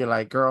long. You be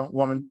like, girl,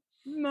 woman.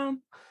 No.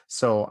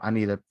 So I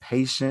need a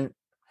patient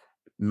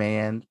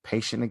man,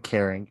 patient and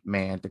caring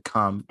man to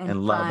come And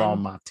and love fun. on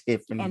my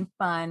Tiffany And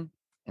fun.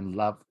 and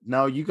love.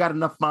 No, you got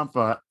enough fun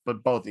for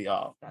both of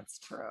y'all. That's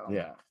true.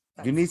 Yeah.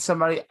 That's- You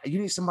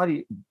need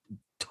somebody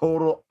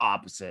total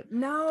opposite.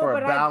 No, for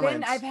a but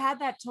balance. I've had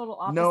that total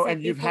opposite. No,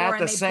 and you've before, had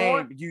and the they same.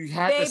 bored- You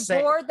had They the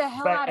same. bored the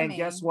hell out of And me.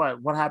 guess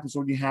what? What happens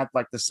when you have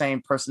like the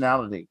same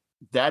personality?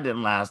 That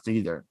didn't last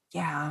either.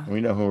 Yeah.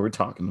 We know who we're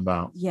talking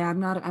about. Yeah, I'm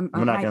not.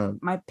 We're not gonna-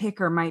 My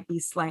picker might be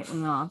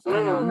slightly off. I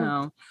don't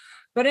know,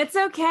 but it's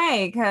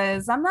okay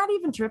because I'm not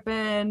even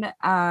tripping.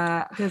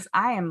 Because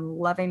I am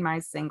loving my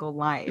single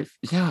life.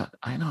 Yeah,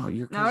 I know. No, it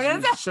You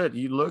isn't. should.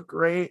 You look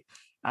great.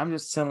 I'm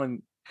just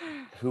telling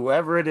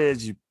whoever it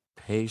is, you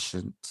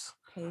patient.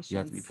 Patience. You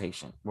have to be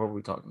patient. What were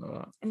we talking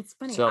about? And it's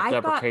funny. I thought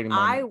Self-deprecating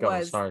I moment. Go,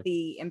 was sorry.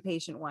 the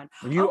impatient one.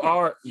 You Okay.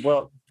 are.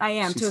 Well, I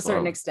am She's to a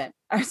certain slow. extent.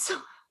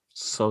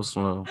 so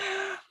slow.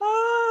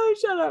 Oh,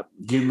 shut up.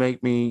 You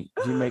make me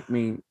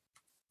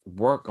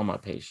work on my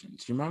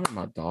patience. You remind me of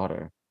my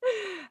daughter.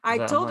 I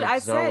I'm told you. like, I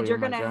said Zoe, you're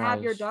oh my gonna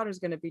have your gosh. daughter's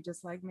gonna be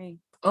just like me.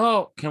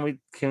 Oh, can we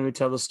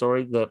tell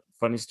the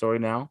funny story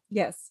now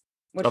Yes.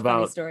 Which funny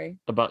About- story?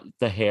 about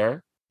the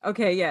hair?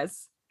 Okay,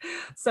 yes.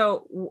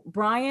 So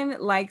Brian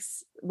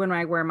likes when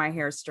I wear my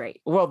hair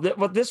straight. Well,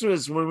 this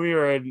was when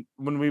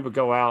we would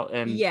go out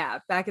and Yeah,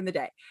 back in the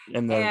day.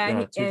 in the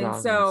And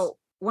 2000s. so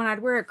when I'd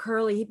wear it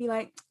curly, he'd be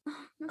like, "Oh,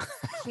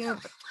 that's cute.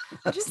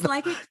 I just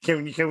like it.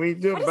 can we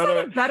do I a just better?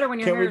 like it better when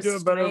your Can hair we do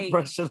is a better straight."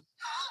 impression?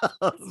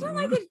 It's not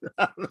like it.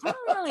 I don't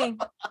really.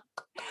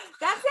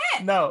 That's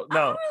it. No, I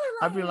don't really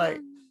I'd be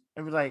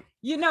it. like,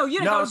 you you no.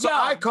 know, So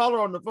I call her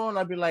on the phone.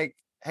 I'd be like,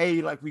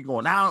 hey, like we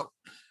going out?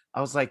 I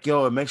was like,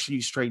 yo, make sure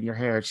you straighten your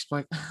hair. She's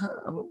like, I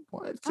don't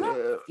want I don't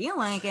to. feel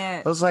like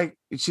it. I was like,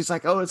 she's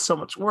like, oh, it's so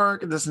much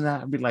work and this and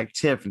that. I'd be like,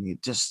 Tiffany,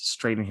 just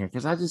straighten hair.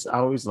 Cause I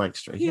always like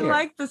straight You hair.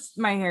 like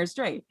my hair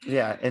straight.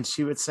 Yeah. And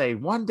she would say,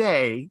 one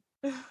day,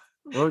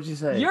 what would you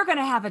say? You're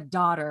gonna have a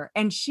daughter,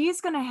 and she's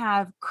gonna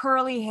have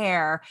curly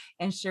hair.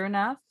 And sure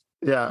enough,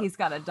 yeah. he's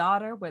got a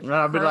daughter with And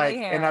I'd be curly like,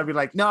 hair. and I'd be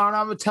like, no, and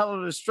I'm gonna tell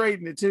her to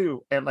straighten it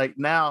too. And like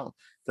now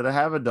that I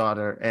have a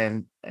daughter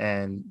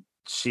and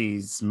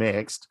she's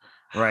mixed,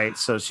 right?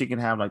 So she can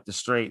have like the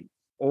straight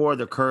or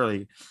the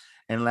curly.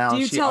 And now Do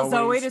you she tell Zoe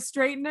always, to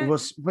straighten it? well,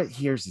 but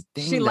here's the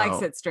thing. She likes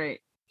though. it straight.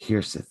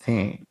 Here's the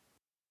thing.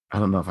 I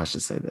don't know if I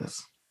should say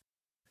this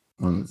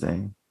on the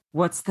thing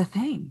What's the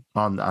thing?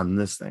 on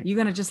this thing. You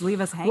gonna just leave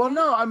us hanging? Well,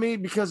 no, I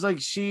mean, because like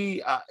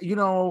she,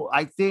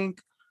 I think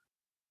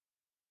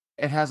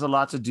it has a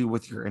lot to do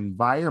with your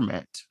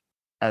environment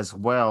as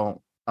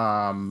well,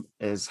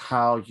 as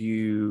how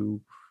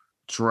you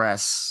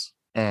dress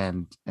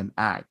and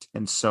act.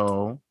 And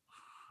so,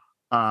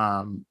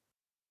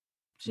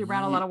 She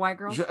around a lot of white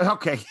girls.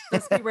 okay.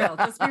 Let's be real.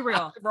 Let's be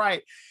real.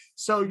 Right.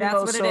 So, That's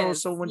what it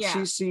is. so when Yeah.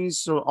 she sees,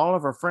 so all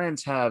of her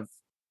friends have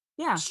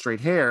Yeah.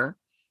 straight hair.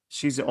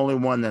 She's the only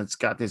one that's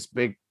got this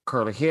big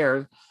curly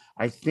hair.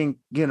 I think,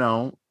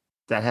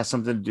 that has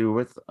something to do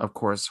with, of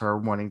course, her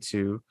wanting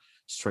to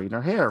straighten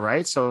her hair,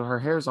 right? So her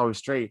hair is always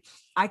straight.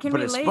 I can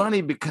But relate. it's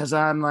funny because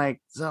I'm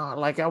like, so,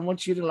 like, I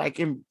want you to like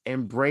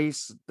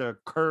embrace the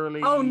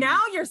curly. Oh,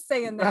 now you're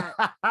saying that.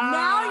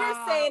 Now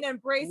you're saying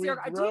embrace We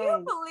your. Do grow.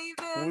 you believe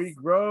this? we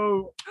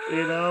grow,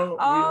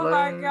 Oh we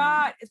my learn.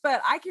 God.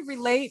 But I can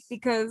relate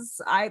because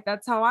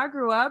that's how I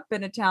grew up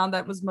in a town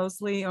that was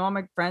mostly all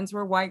my friends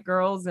were white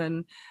girls.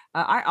 And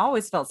I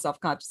always felt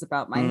self-conscious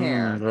about my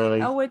hair.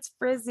 Really? Oh, it's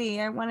frizzy.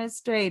 I want it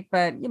straight.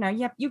 But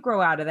you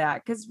grow out of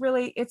that because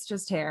really it's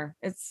just hair.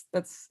 It's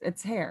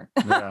hair.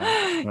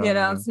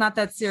 Yeah. It's not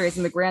that serious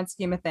in the grand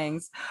scheme of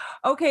things.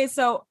 Okay,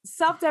 so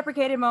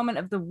self-deprecated moment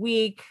of the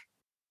week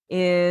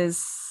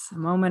is a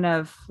moment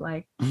of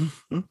like,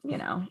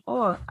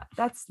 oh,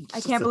 that's It's I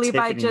just can't a believe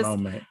I Tiffany just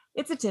moment.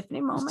 it's a Tiffany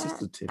It's moment.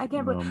 just a I Tiffany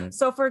can't believe. moment.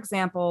 So for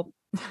example,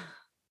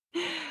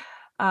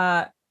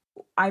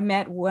 I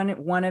met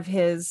one of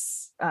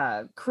his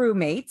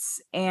crewmates,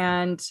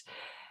 and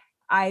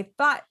I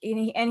thought,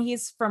 and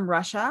he's from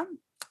Russia,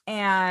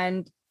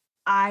 and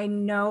I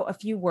know a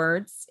few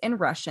words in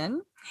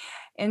Russian.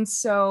 And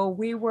so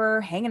we were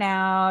hanging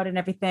out and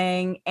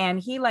everything. And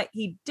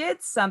he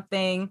did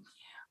something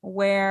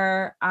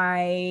where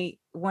I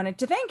wanted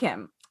to thank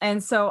him.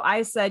 And so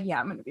I said, yeah,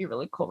 I'm going to be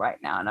really cool right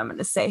now. And I'm going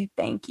to say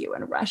thank you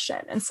in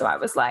Russian. And so I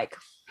was like,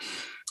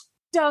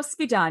 do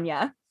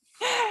svidanya.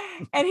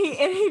 And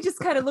he just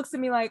kind of looks at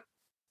me like,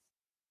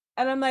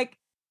 and I'm like,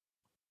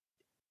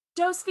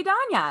 do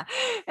svidanya.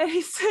 And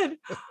he said,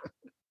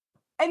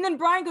 and then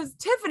Brian goes,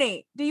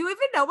 Tiffany, do you even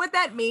know what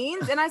that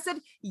means? And I said,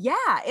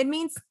 yeah, it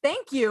means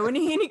thank you. And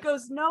he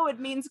goes, no, it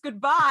means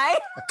goodbye.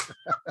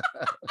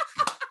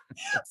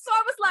 So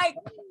I was like,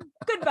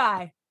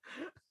 goodbye.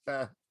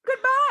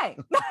 Goodbye.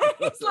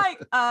 He's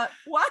like,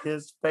 what?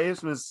 His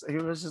face was, he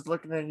was just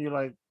looking at you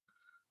like,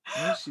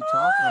 what is she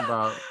talking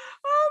about?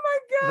 Oh my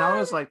God. And I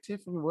was like,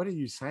 Tiffany, what are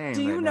you saying?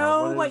 Do you right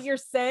know now? what you're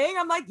saying?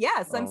 I'm like,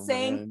 yes, I'm Oh,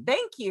 saying man.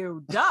 thank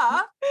you.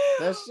 Duh.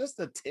 That's just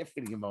a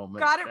Tiffany moment.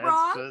 Got it That's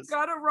wrong. just-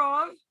 Got it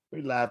wrong.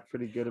 We laughed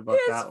pretty good about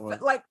His that one.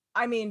 like,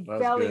 I mean,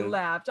 That's belly good.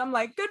 laughed. I'm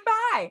like,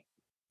 goodbye.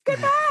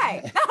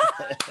 Goodbye.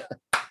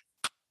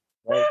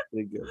 That's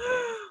pretty good. though.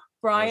 That's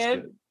Brian,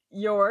 good.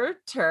 your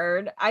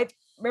turn. I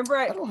remember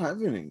I don't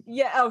have any.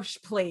 yeah. Oh,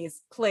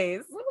 please.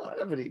 I don't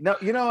have any. No,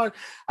 you know what?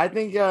 I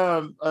think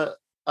a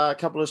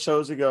couple of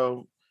shows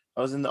ago,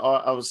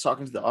 I was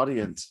talking to the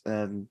audience,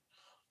 and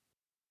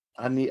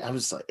I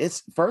was like,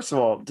 it's first of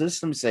all,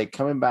 just let me say,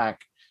 coming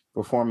back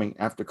performing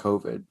after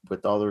COVID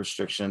with all the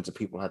restrictions and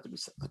people have to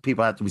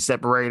be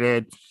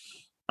separated.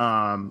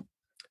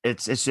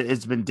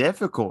 It's been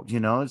difficult,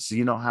 It's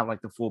you don't have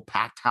like the full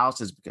packed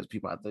houses because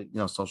people have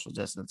to social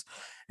distance.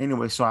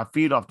 Anyway, so I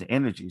feed off the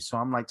energy. So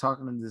I'm like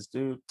talking to this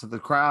dude, to the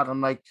crowd. I'm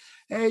like,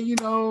 hey, if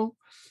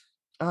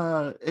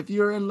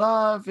you're in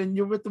love and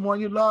you're with the one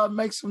you love,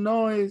 make some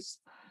noise.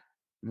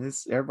 And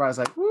everybody's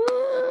like,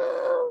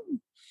 woo!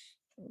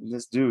 And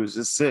this dude is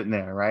just sitting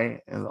there, right?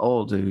 An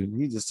old dude.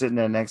 He's just sitting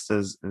there next to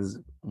his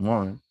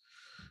woman.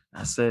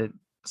 I said,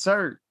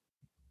 sir,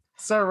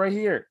 right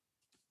here.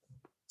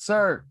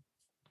 Sir.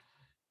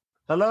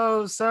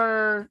 Hello,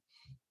 sir.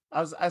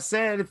 I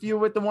said, if you're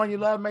with the one you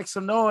love, make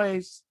some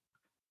noise.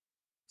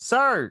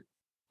 Sir,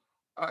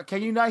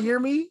 can you not hear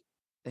me?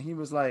 And he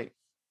was like,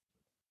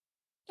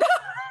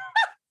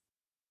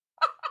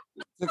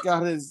 he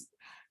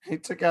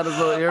took out his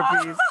little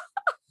earpiece.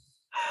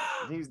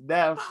 He's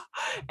deaf.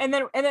 And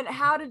then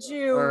how did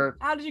you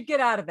get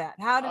out of that?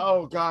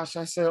 Oh gosh,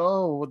 I said,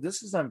 oh, well,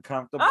 this is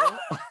uncomfortable.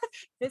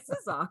 This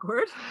is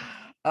awkward.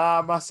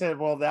 I said,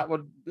 well, that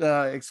would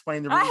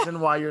explain the reason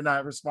why you're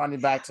not responding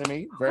back to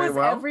me very Was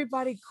well.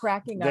 everybody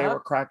cracking They up? were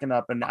cracking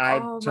up, and I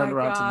Oh, turned my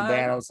around to the God.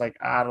 band. I was like,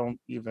 I don't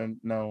even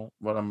know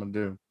what I'm gonna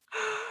do.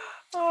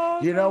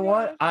 You know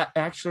what? I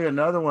actually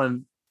another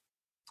one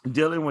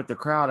dealing with the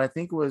crowd. I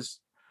think was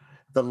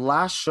the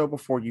last show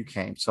before you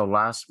came. So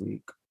last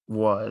week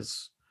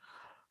was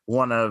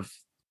one of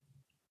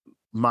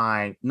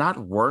my not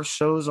worst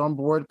shows on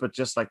board, but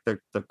just like the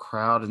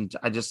crowd, and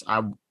I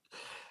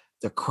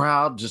the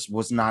crowd just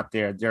was not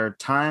there. There are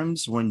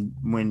times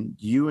when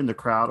you and the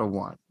crowd are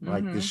one.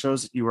 Like the Mhm.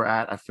 shows that you were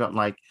at, I felt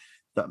like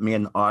that me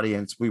and the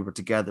audience, we were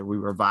together, we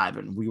were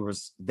vibing,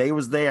 they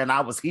was there and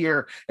I was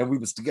here and we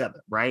was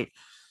together, right?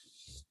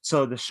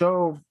 So the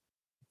show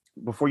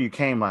before you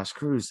came last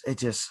cruise,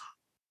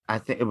 I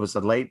think it was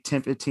a late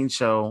 10:15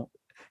 show.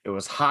 It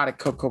was hot at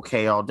Coco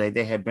K all day.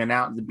 They had been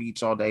out on the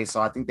beach all day.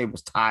 So I think they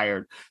was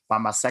tired. By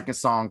my second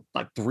song,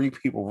 like 3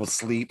 people was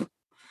asleep.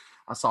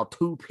 I saw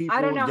 2 people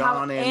I don't know how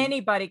yawning.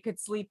 anybody could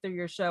sleep through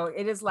your show.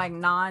 It is like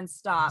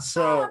nonstop.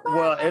 So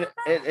well,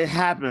 it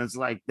happens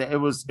like that. It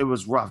was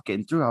rough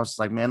getting through. I was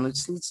like, man,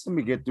 let's let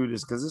me get through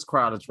this because this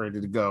crowd is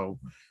ready to go.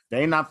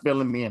 They not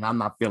feeling me and I'm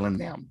not feeling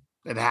them.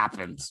 It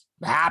happens.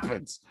 It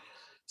happens.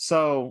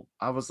 So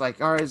I was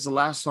like, all right, it's the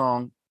last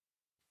song.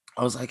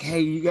 I was like,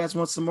 hey, you guys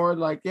want some more?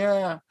 Like,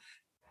 yeah.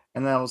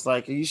 And then I was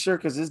like, are you sure?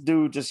 Because this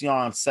dude just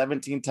yawned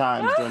 17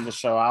 times during the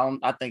show.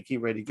 I think he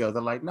ready to go.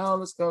 They're like, no,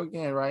 let's go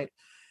again, right?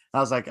 I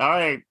was like, all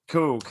right,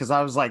 cool. Because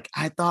I was like,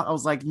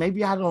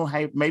 maybe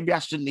maybe I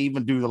shouldn't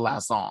even do the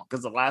last song.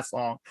 Because the last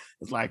song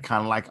is like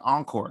kind of like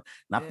encore.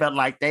 And I felt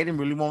like they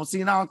didn't really want to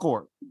see an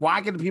encore.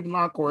 Why get the people an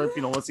encore if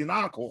you don't want to see an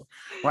encore?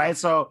 Right.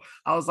 So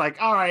I was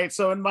like, all right.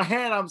 So in my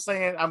head,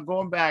 I'm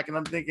going back and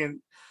I'm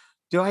thinking,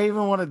 do I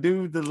even want to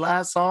do the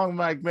last song?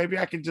 Like, maybe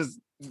I can just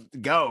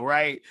go,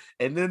 right?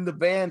 And then the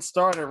band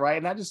started, right?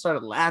 And I just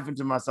started laughing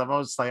to myself. I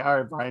was just like, all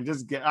right, Brian,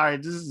 just do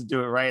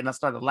it, right? And I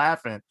started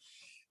laughing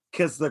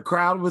because the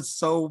crowd was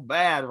so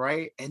bad,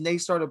 right? And they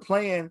started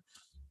playing.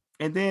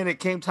 And then it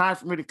came time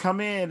for me to come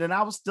in, and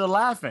I was still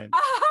laughing.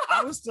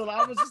 I was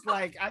just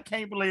like, I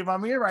can't believe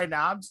I'm here right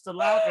now. I'm still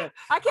laughing.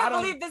 I can't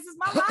believe this is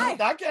my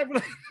life. I can't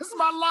believe this is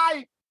my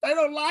life. They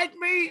don't like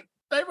me.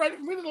 They ready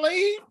for me to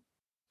leave.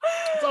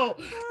 So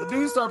the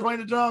dude started playing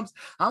the drums.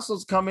 I'm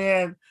supposed to come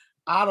in.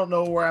 I don't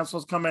know where I'm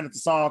supposed to come in at the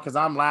song because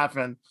I'm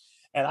laughing.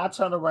 And I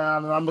turned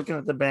around and I'm looking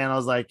at the band. I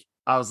was like,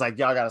 y'all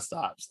gotta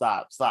stop.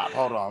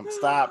 Hold on,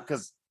 stop.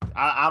 Because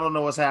I don't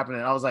know what's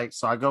happening. I was like,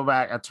 so I go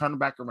back, I turn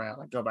back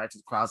around, I go back to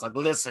the crowd. I was like,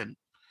 listen,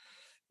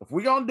 if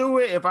we gonna do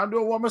it, if I'm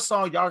doing one more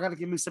song, y'all gotta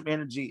give me some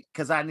energy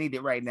because I need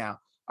it right now.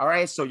 All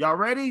right, so y'all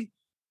ready?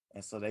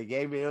 And so they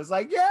gave me, it was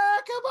like, yeah,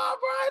 come on,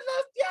 Brian,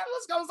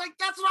 let's go. I was like,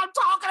 that's what I'm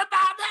talking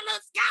about, man,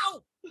 let's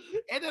go.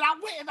 And then I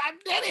went and I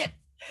did it.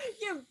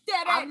 You did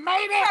it. I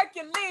made it.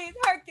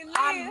 Hercules.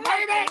 I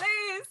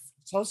made it.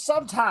 So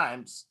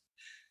sometimes,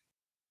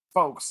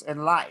 folks,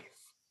 in life,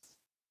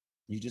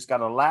 you just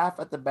gotta laugh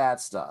at the bad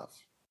stuff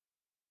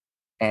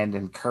and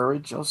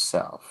encourage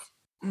yourself.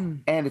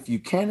 Mm. And if you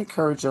can't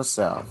encourage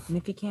yourself, And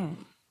if you can't,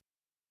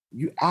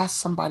 you ask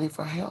somebody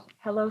for help.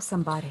 hello,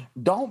 somebody.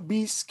 Don't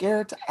be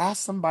scared to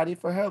ask somebody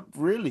for help.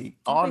 Really,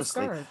 Don't be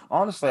scared.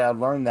 honestly, I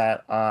learned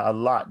that a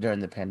lot during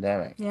the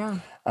pandemic. Yeah.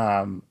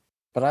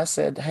 But I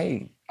said,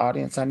 hey,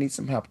 audience, I need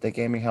some help. They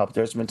gave me help.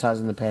 There's been times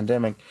in the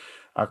pandemic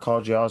I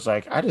called you. I was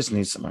like, I just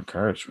need some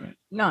encouragement.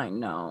 No, I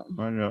know.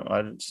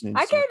 I just need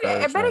I some bet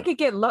encouragement. it could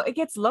get it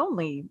gets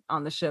lonely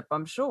on the ship,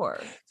 I'm sure.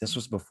 This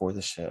was before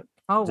the ship.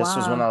 Oh, This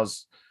was when wow.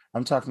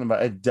 I'm talking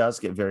about, it does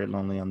get very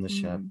lonely on the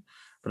ship. Mhm.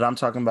 But I'm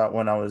talking about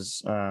when I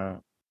was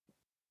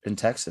in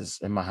Texas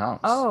in my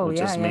house. Oh, with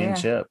yeah, just yeah, me yeah. and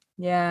Chip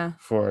Yeah.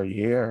 for a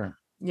year.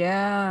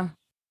 Yeah.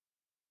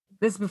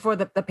 This is before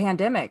the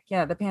pandemic.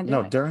 Yeah, the No,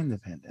 pandemic. during the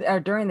pandemic. Or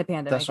during the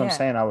pandemic. That's what yeah. I'm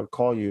saying. I would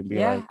call you and be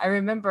Yeah, like, I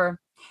remember.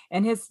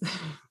 And his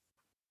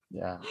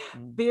yeah.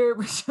 beard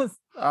was just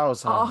I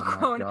was, all oh my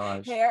grown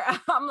gosh. hair.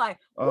 I'm like,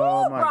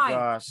 Oh "Woo, my Brian."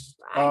 gosh.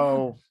 Brian.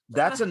 Oh,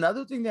 that's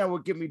another thing that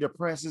would get me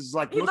depressed is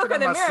like You looking look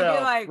at in the mirror and be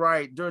myself like,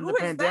 right during "Who the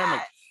is pandemic.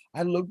 that?"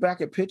 I look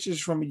back at pictures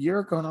from a year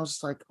ago and I was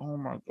just like, oh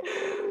my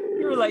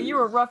God. You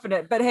were roughing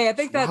it. But hey, I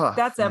think Rough,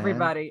 that's man.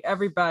 everybody.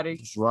 Everybody.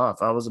 It was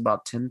rough. I was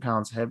about 10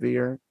 pounds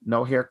heavier.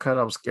 No haircut.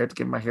 I was scared to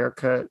get my hair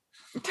cut.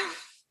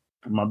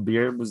 My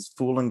beard was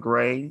full and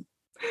gray.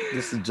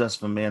 This is just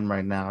for men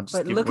right now. Just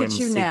But give look away at my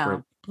you secret.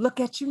 now. Look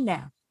at you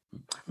now.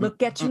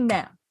 Look at you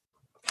now.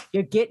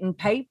 You're getting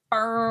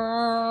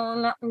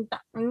paper.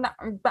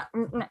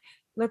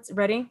 Let's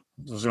ready.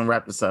 So we're gonna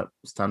wrap this up.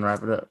 It's time to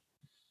wrap it up.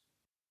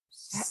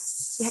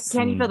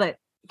 Can you feel that?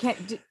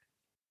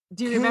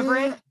 Do you remember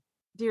it?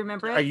 Do you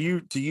remember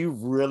it? Do you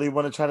really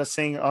want to try to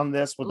sing on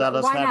this without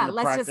us Why having not? to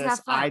Let's practice? just have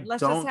fun. I Let's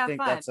just don't have think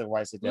fun. that's a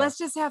wise idea. Let's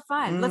just have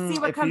fun. Let's see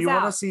what comes If you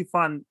out. want to see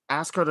fun,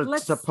 ask her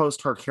to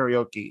post her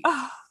karaoke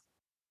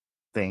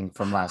thing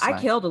from last night.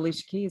 I killed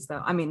Alicia Keys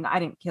though. I mean, I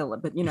didn't kill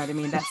it, but you know what I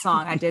mean. That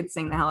song, I did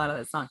sing the hell out of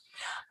that song.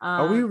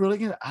 Are we really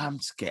gonna? I'm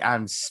scared.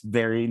 I'm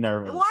very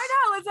nervous. Why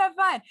not? Let's have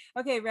fun.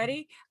 Okay,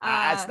 ready?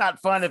 It's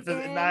not fun if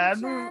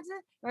it's.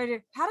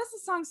 Ready? How does the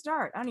song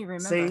start? I don't even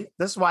remember. See,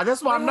 that's why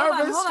I'm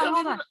nervous.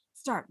 Hold on.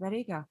 Start.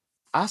 Ready? Go.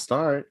 I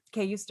start.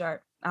 Okay, you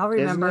start. I'll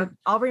remember. It?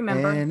 I'll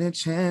remember. An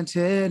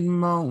enchanted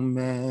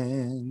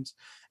moment,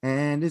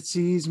 and it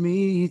sees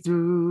me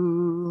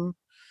through.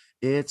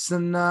 It's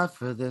enough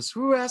for this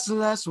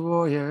restless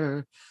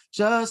warrior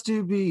just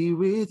to be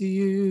with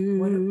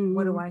you.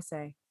 What do I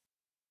say?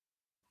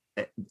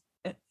 You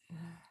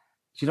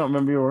don't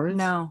remember your words?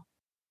 No.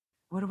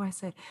 What do I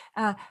say?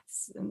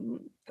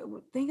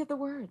 Think of the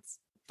words.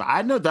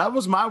 I know that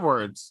was my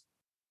words.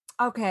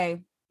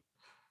 Okay.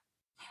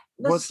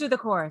 Let's do the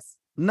chorus.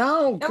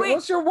 No, No, wait.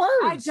 what's your words?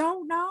 I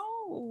don't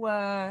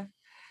know.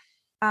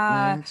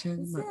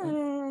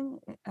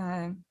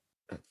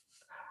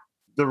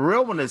 The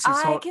real one is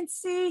I can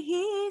see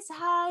he's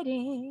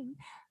hiding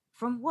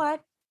from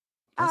what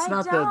That's I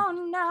not the-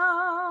 don't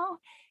know.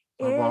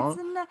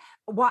 wrong?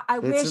 I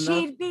It's wish enough.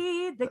 he'd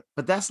be the.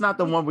 But that's not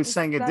the one we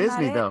sang at Is that not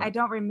Disney, it? though. I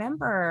don't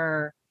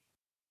remember.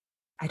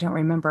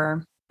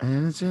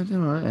 And it's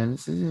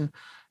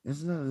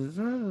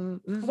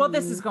Well,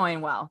 this is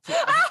going well.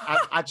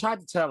 I tried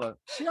to tell her.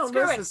 She don't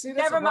Screw listen. it. See,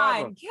 that's Never a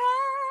problem. mind.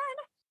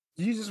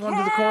 You just want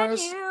to do the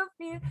chorus? You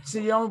feel?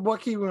 See, on what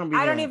key we're gonna be?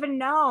 I don't in? even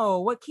know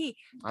what key.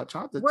 I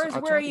tried to. Where I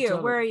are tried to you? tell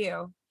her. Where are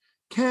you?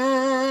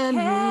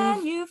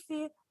 Can You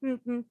feel?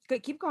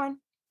 Good. Keep going.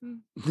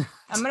 you?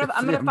 I'm gonna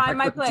Tiffany, find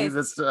my not gonna do place.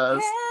 this to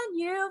us. Can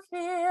you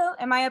feel?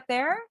 Am I up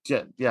there?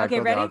 Yeah. Okay,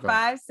 go, ready? I'll go.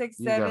 5, 6,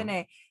 You 7, go.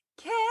 8.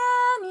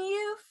 Can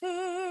you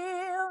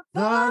feel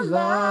The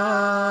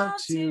love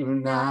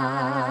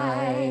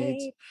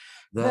tonight,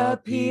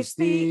 the peace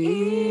the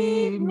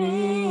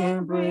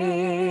evening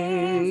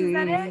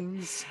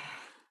brings.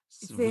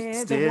 Is that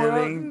it?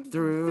 Stealing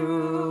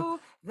through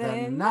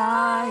the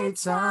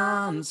night's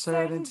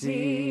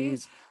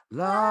uncertainties.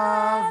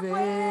 Love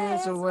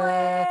is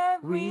where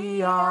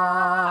we are.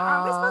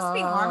 Are we supposed to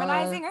be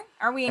harmonizing?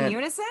 Are we in And-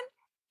 unison?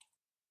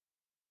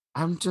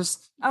 I'm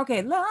just.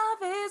 Okay,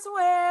 love is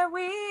where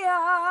we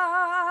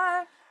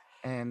are.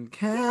 And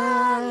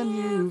can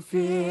you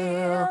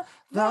feel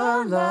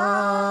the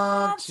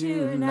love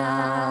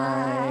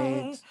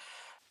tonight?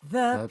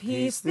 The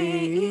peace the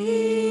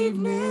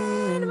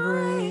evening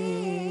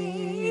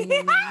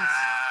brings.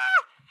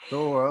 The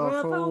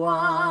world for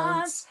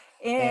once.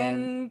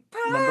 In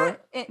Remember?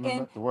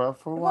 in The world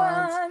for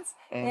once.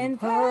 In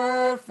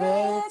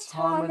perfect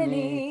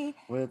harmony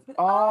with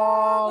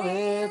all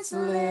its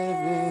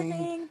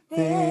living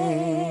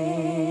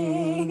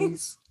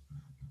things.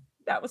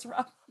 That was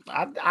rough.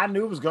 I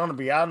knew it was gonna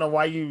be. I don't know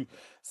why you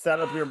sat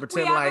up here and We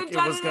pretend haven't like it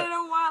done was it gonna. in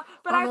a while,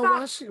 but I I don't know thought.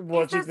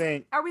 what you is this-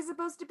 think. Are we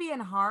supposed to be in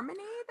harmony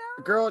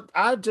though? Girl,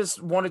 I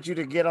just wanted you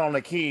to get on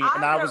the key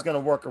and I was don't-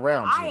 gonna work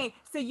around I you. ain't.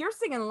 So you're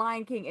singing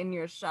Lion King in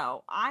your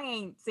show. I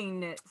ain't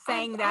sang I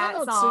that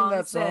don't sing song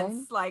that since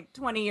song. like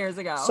 20 years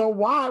ago. So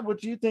why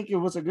would you think it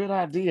was a good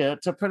idea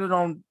to put it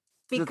on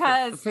the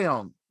Because,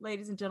 film?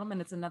 ladies and gentlemen,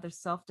 it's another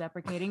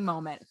self-deprecating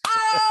moment.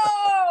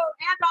 Oh,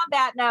 and on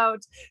that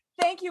note,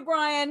 thank you,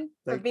 Brian,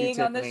 for Thank you,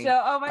 being on the Tiffany.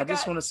 show. Oh my I God.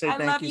 just want to say I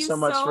thank love you you so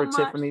much so for much.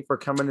 Tiffany for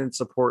coming and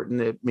supporting.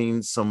 It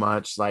means so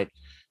much. Like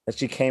that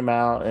she came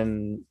out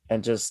and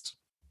just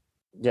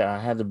I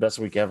had the best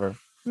week ever.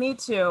 Me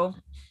too.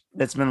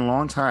 It's been a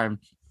long time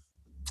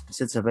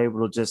since I've been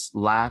able to just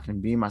laugh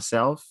and be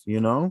myself,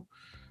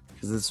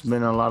 because it's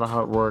been a lot of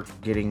hard work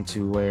getting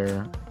to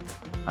where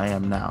I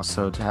am now.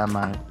 So to have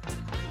my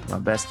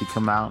bestie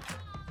come out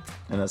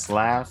and us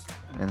laugh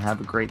and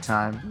have a great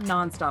time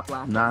Non-stop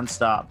laughing.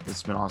 nonstop,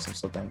 it's been awesome.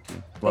 So thank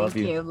you. Love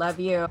Thank you. Love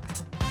you.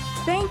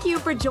 Thank you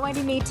for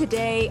joining me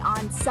today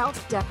on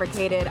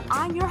Self-Deprecated.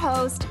 I'm your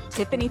host,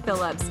 Tiffany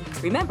Phillips.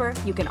 Remember,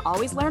 you can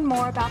always learn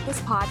more about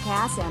this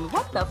podcast and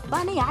what the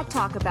funny I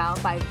talk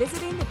about by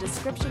visiting the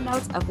description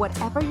notes of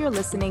whatever you're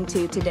listening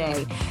to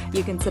today.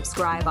 You can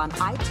subscribe on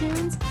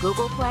iTunes,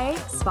 Google Play,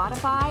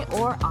 Spotify,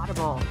 or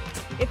Audible.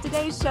 If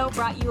today's show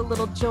brought you a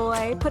little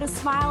joy, put a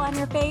smile on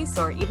your face,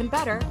 or even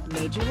better,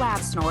 made you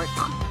laugh snort,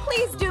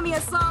 please do me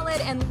a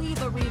solid and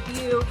leave a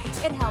review.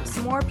 It helps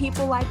more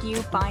people like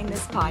you find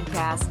this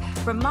podcast.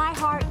 From my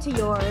heart to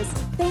yours,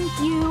 thank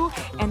you,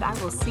 and I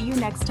will see you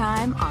next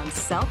time on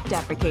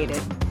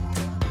Self-Deprecated.